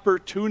God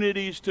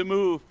opportunities to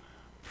move.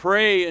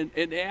 Pray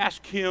and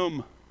ask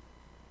Him,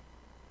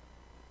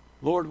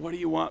 Lord, what do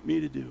you want me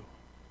to do?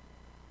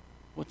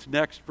 What's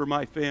next for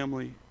my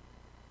family?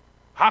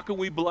 How can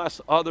we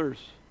bless others?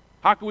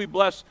 How can we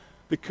bless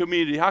the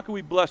community? How can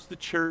we bless the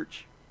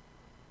church?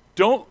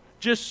 Don't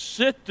just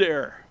sit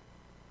there.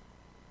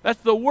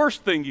 That's the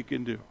worst thing you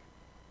can do.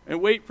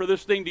 And wait for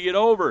this thing to get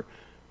over.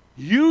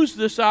 Use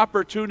this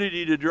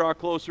opportunity to draw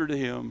closer to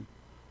Him,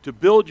 to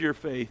build your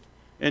faith,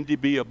 and to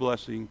be a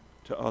blessing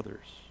to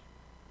others.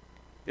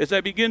 As I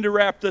begin to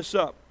wrap this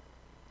up,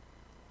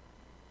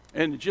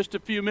 and in just a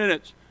few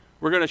minutes,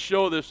 we're going to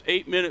show this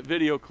 8-minute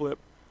video clip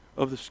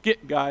of the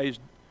Skit Guys,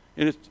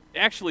 and it's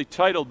actually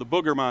titled The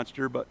Booger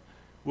Monster, but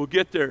we'll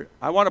get there.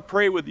 I want to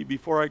pray with you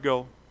before I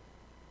go.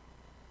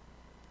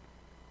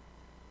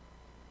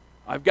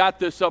 I've got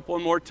this up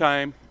one more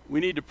time. We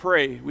need to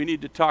pray. We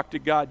need to talk to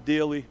God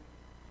daily.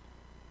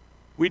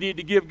 We need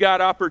to give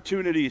God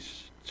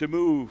opportunities to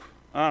move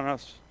on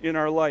us in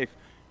our life.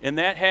 And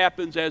that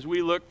happens as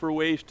we look for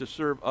ways to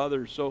serve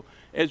others. So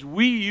as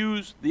we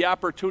use the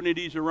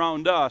opportunities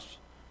around us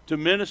to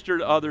minister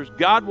to others,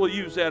 God will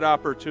use that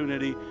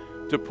opportunity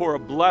to pour a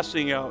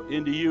blessing out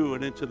into you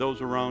and into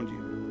those around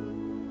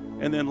you.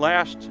 And then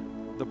last,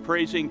 the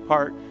praising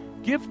part.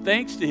 Give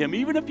thanks to Him,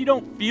 even if you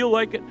don't feel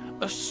like it,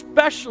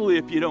 especially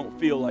if you don't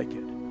feel like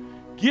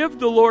it. Give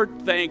the Lord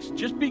thanks.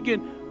 Just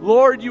begin,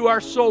 Lord, you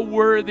are so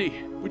worthy.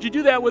 Would you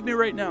do that with me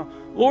right now?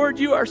 Lord,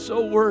 you are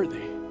so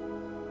worthy.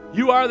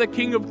 You are the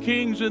King of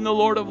Kings and the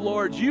Lord of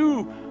Lords.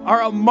 You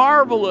are a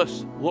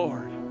marvelous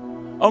Lord,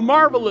 a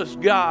marvelous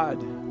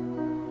God.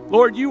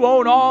 Lord, you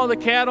own all the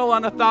cattle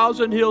on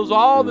 1,000 hills,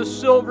 all the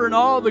silver and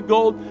all the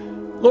gold.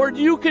 Lord,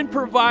 you can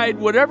provide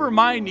whatever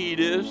my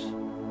need is.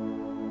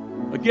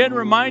 Again,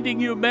 reminding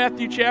you of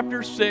Matthew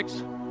chapter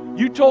 6.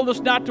 You told us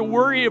not to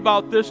worry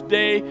about this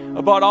day,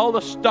 about all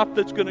the stuff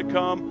that's going to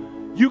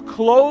come. You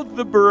clothe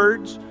the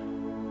birds.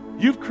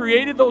 You've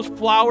created those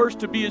flowers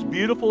to be as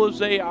beautiful as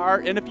they are.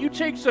 And if you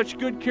take such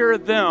good care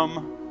of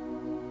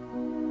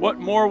them, what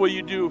more will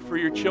you do for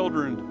your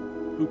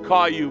children who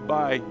call you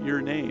by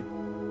your name?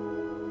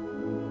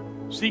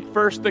 Seek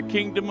first the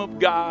kingdom of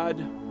God,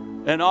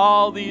 and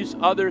all these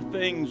other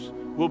things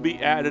will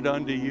be added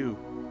unto you.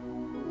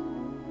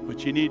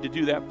 But you need to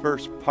do that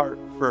first part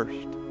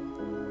first.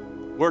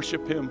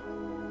 Worship Him.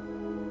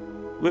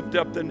 Lift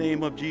up the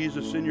name of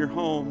Jesus in your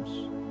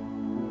homes.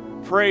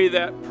 Pray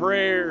that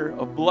prayer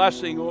of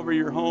blessing over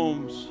your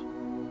homes,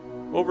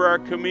 over our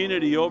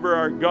community, over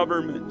our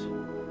government.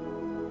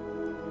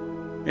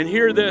 And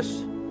hear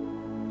this.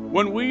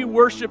 When we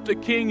worship the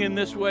King in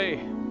this way,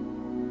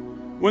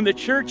 when the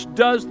church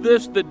does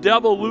this, the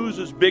devil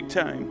loses big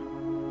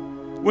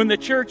time. When the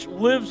church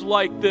lives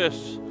like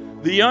this,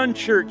 the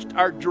unchurched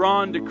are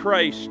drawn to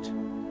Christ.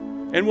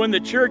 And when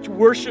the church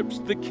worships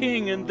the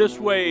King in this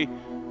way,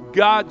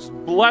 God's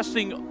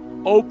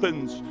blessing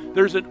opens.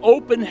 There's an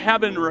open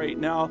heaven right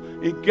now,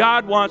 and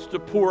God wants to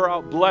pour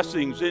out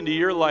blessings into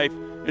your life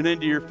and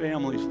into your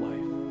family's life.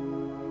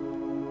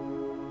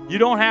 You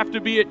don't have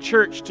to be at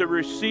church to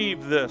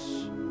receive this.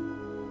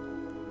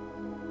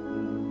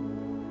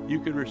 You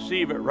can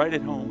receive it right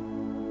at home.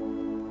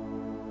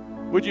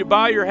 Would you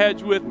bow your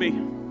heads with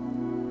me?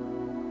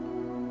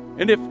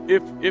 And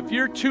if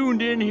you're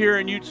tuned in here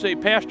and you'd say,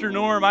 Pastor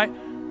Norm,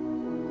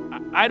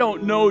 I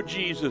don't know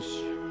Jesus.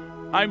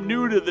 I'm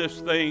new to this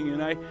thing,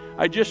 and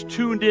I just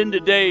tuned in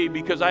today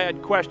because I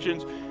had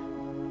questions.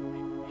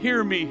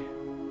 Hear me,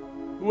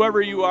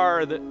 whoever you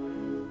are, that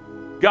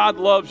God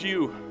loves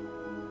you.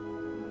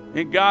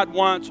 And God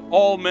wants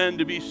all men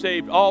to be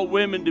saved, all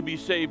women to be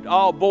saved,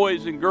 all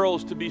boys and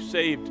girls to be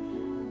saved.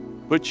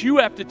 But you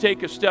have to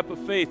take a step of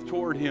faith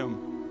toward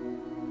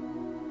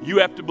Him. You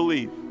have to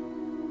believe.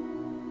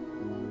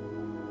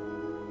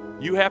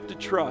 You have to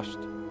trust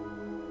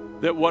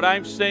that what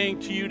I'm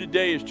saying to you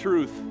today is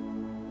truth.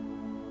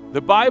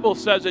 The Bible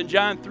says in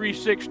John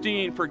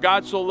 3:16, for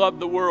God so loved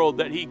the world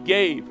that He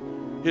gave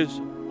His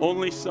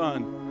only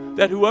Son,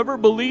 that whoever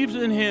believes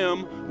in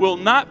Him will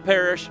not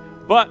perish,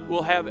 but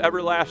will have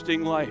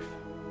everlasting life.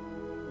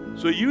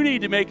 So you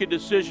need to make a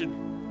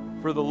decision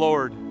for the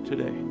Lord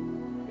today.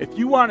 If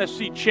you want to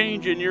see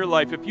change in your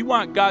life, if you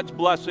want God's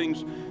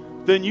blessings,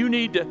 then you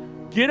need to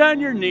get on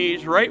your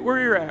knees right where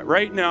you're at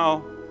right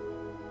now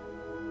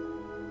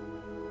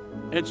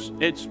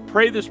and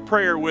pray this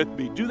prayer with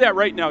me. Do that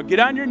right now. Get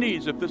on your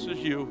knees if this is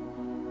you.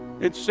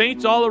 And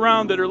saints all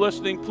around that are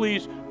listening,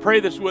 please pray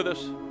this with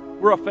us.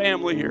 We're a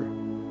family here.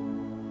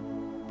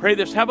 Pray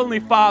this. Heavenly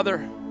Father,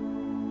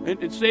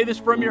 and say this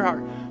from your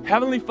heart.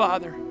 Heavenly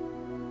Father,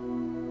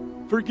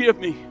 forgive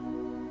me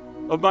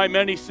of my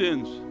many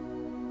sins.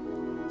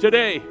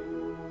 Today,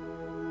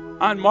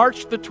 on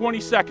March the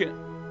 22nd,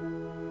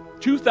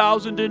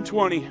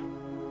 2020,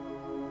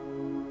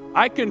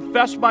 I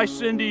confess my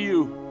sin to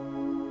you,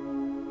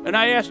 and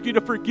I ask you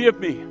to forgive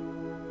me.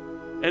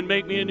 and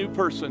make me a new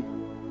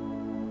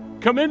person.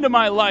 Come into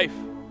my life.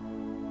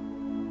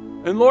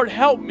 And Lord,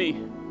 help me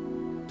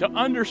to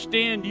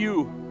understand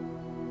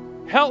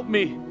you. Help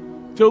me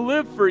to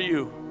live for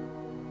you.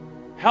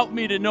 Help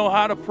me to know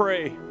how to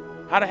pray,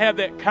 how to have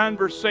that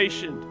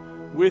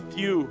conversation with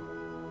you,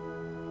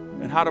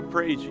 and how to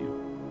praise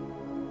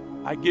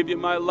you. I give you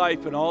my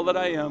life and all that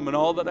I am and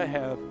all that I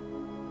have.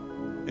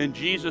 In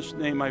Jesus'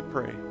 name I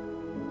pray.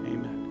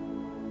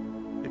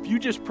 Amen. If you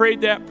just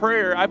prayed that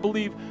prayer, I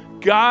believe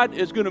God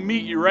is going to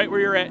meet you right where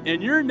you're at.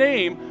 And your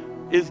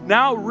name is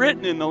now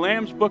written in the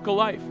Lamb's Book of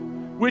Life,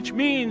 which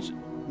means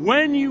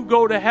when you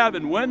go to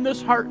heaven, when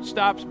this heart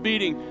stops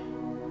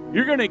beating,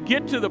 you're going to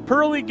get to the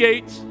pearly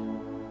gates,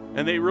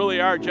 and they really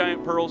are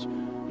giant pearls.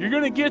 You're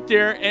going to get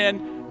there,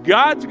 and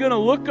God's going to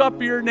look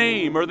up your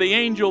name, or the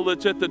angel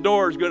that's at the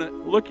door is going to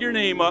look your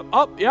name up.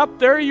 Oh, yep,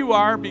 there you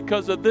are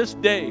because of this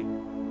day.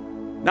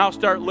 Now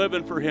start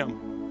living for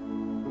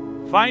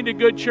Him. Find a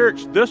good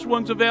church. This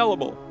one's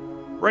available.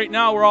 Right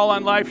now we're all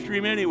on live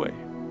stream anyway.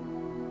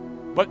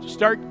 But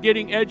start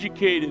getting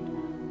educated.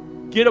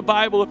 Get a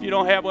Bible if you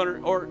don't have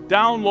one, or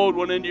download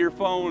one into your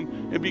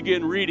phone and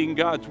begin reading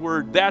God's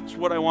Word. That's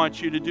what I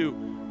want you to do.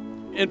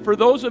 And for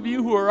those of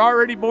you who are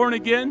already born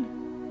again,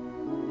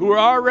 who are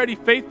already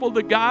faithful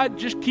to God,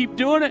 just keep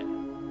doing it.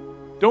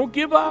 Don't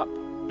give up.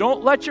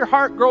 Don't let your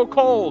heart grow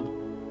cold.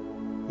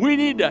 We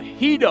need to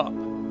heat up,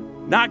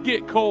 not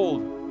get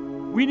cold.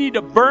 We need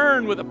to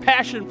burn with a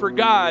passion for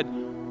God,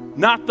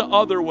 not the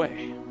other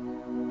way.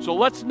 So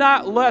let's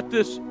not let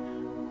this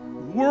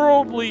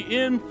worldly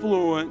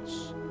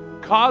influence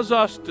cause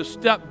us to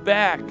step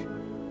back.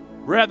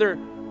 Rather,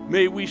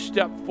 may we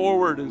step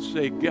forward and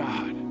say,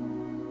 God,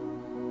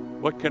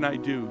 what can I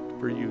do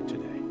for you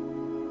today?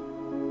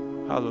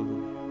 Hallelujah.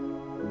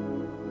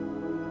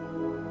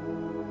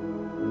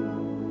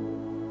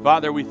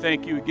 Father, we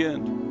thank you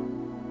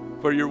again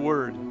for your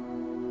word.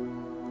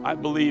 I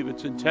believe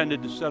it's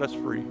intended to set us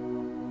free.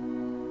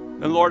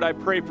 And Lord, I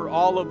pray for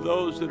all of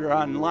those that are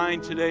online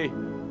today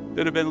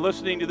that have been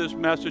listening to this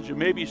message, and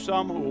maybe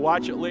some who will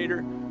watch it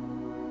later,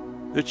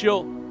 that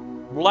you'll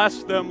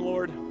bless them,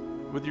 Lord,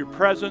 with your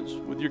presence,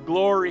 with your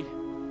glory.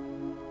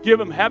 Give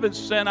them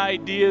heaven-sent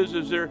ideas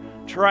as they're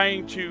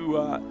trying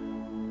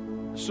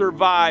to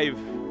survive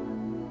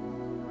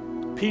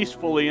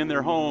peacefully in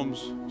their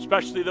homes,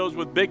 especially those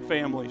with big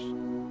families.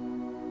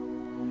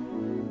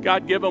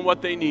 God, give them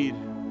what they need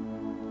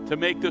to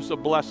make this a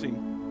blessing.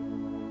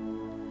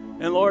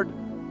 And Lord,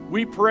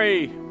 we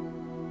pray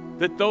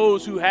that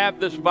those who have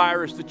this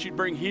virus, that you'd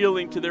bring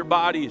healing to their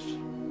bodies.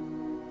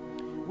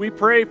 We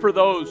pray for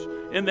those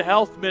in the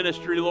health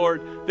ministry,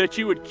 Lord, that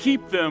you would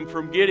keep them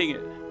from getting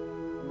it.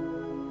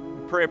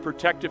 We pray a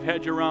protective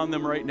hedge around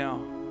them right now.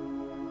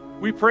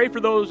 We pray for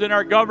those in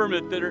our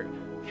government that are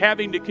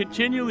having to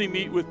continually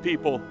meet with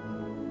people.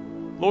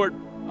 Lord,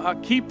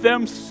 keep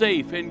them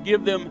safe and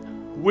give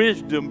them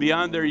wisdom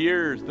beyond their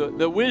years,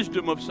 the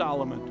wisdom of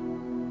Solomon.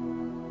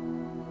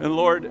 And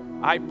Lord,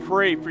 I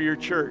pray for your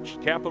church,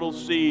 capital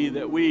C,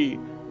 that we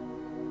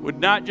would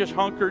not just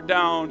hunker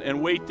down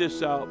and wait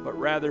this out, but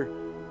rather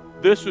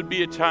this would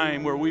be a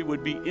time where we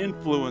would be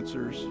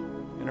influencers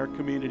in our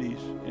communities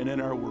and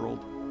in our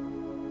world.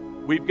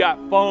 We've got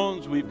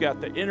phones, we've got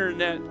the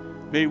internet.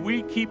 May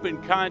we keep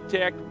in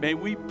contact. May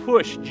we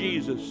push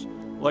Jesus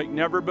like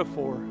never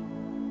before.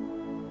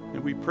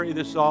 And we pray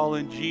this all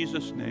in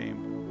Jesus'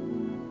 name.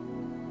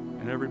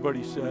 And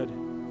everybody said,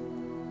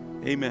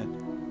 amen.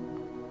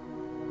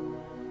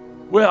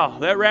 Well,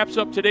 that wraps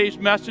up today's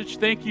message.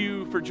 Thank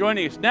you for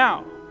joining us.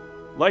 Now,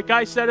 like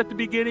I said at the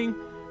beginning,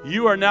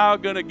 you are now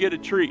going to get a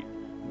treat.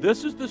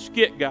 This is the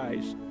skit,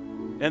 guys.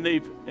 And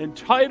they've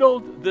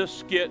entitled this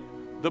skit,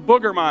 The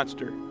Booger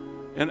Monster.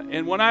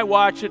 And when I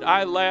watched it,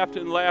 I laughed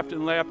and laughed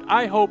and laughed.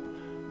 I hope,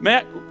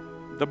 Matt,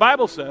 the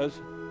Bible says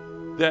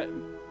that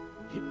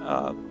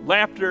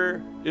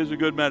laughter is a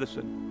good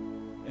medicine.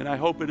 And I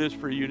hope it is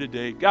for you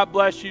today. God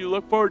bless you.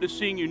 Look forward to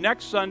seeing you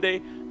next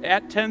Sunday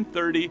at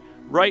 10:30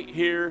 right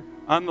here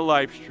on the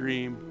live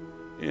stream.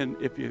 And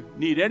if you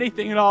need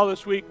anything at all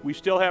this week, we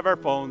still have our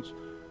phones.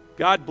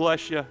 God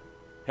bless you.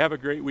 Have a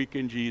great week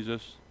in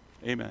Jesus.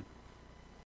 Amen.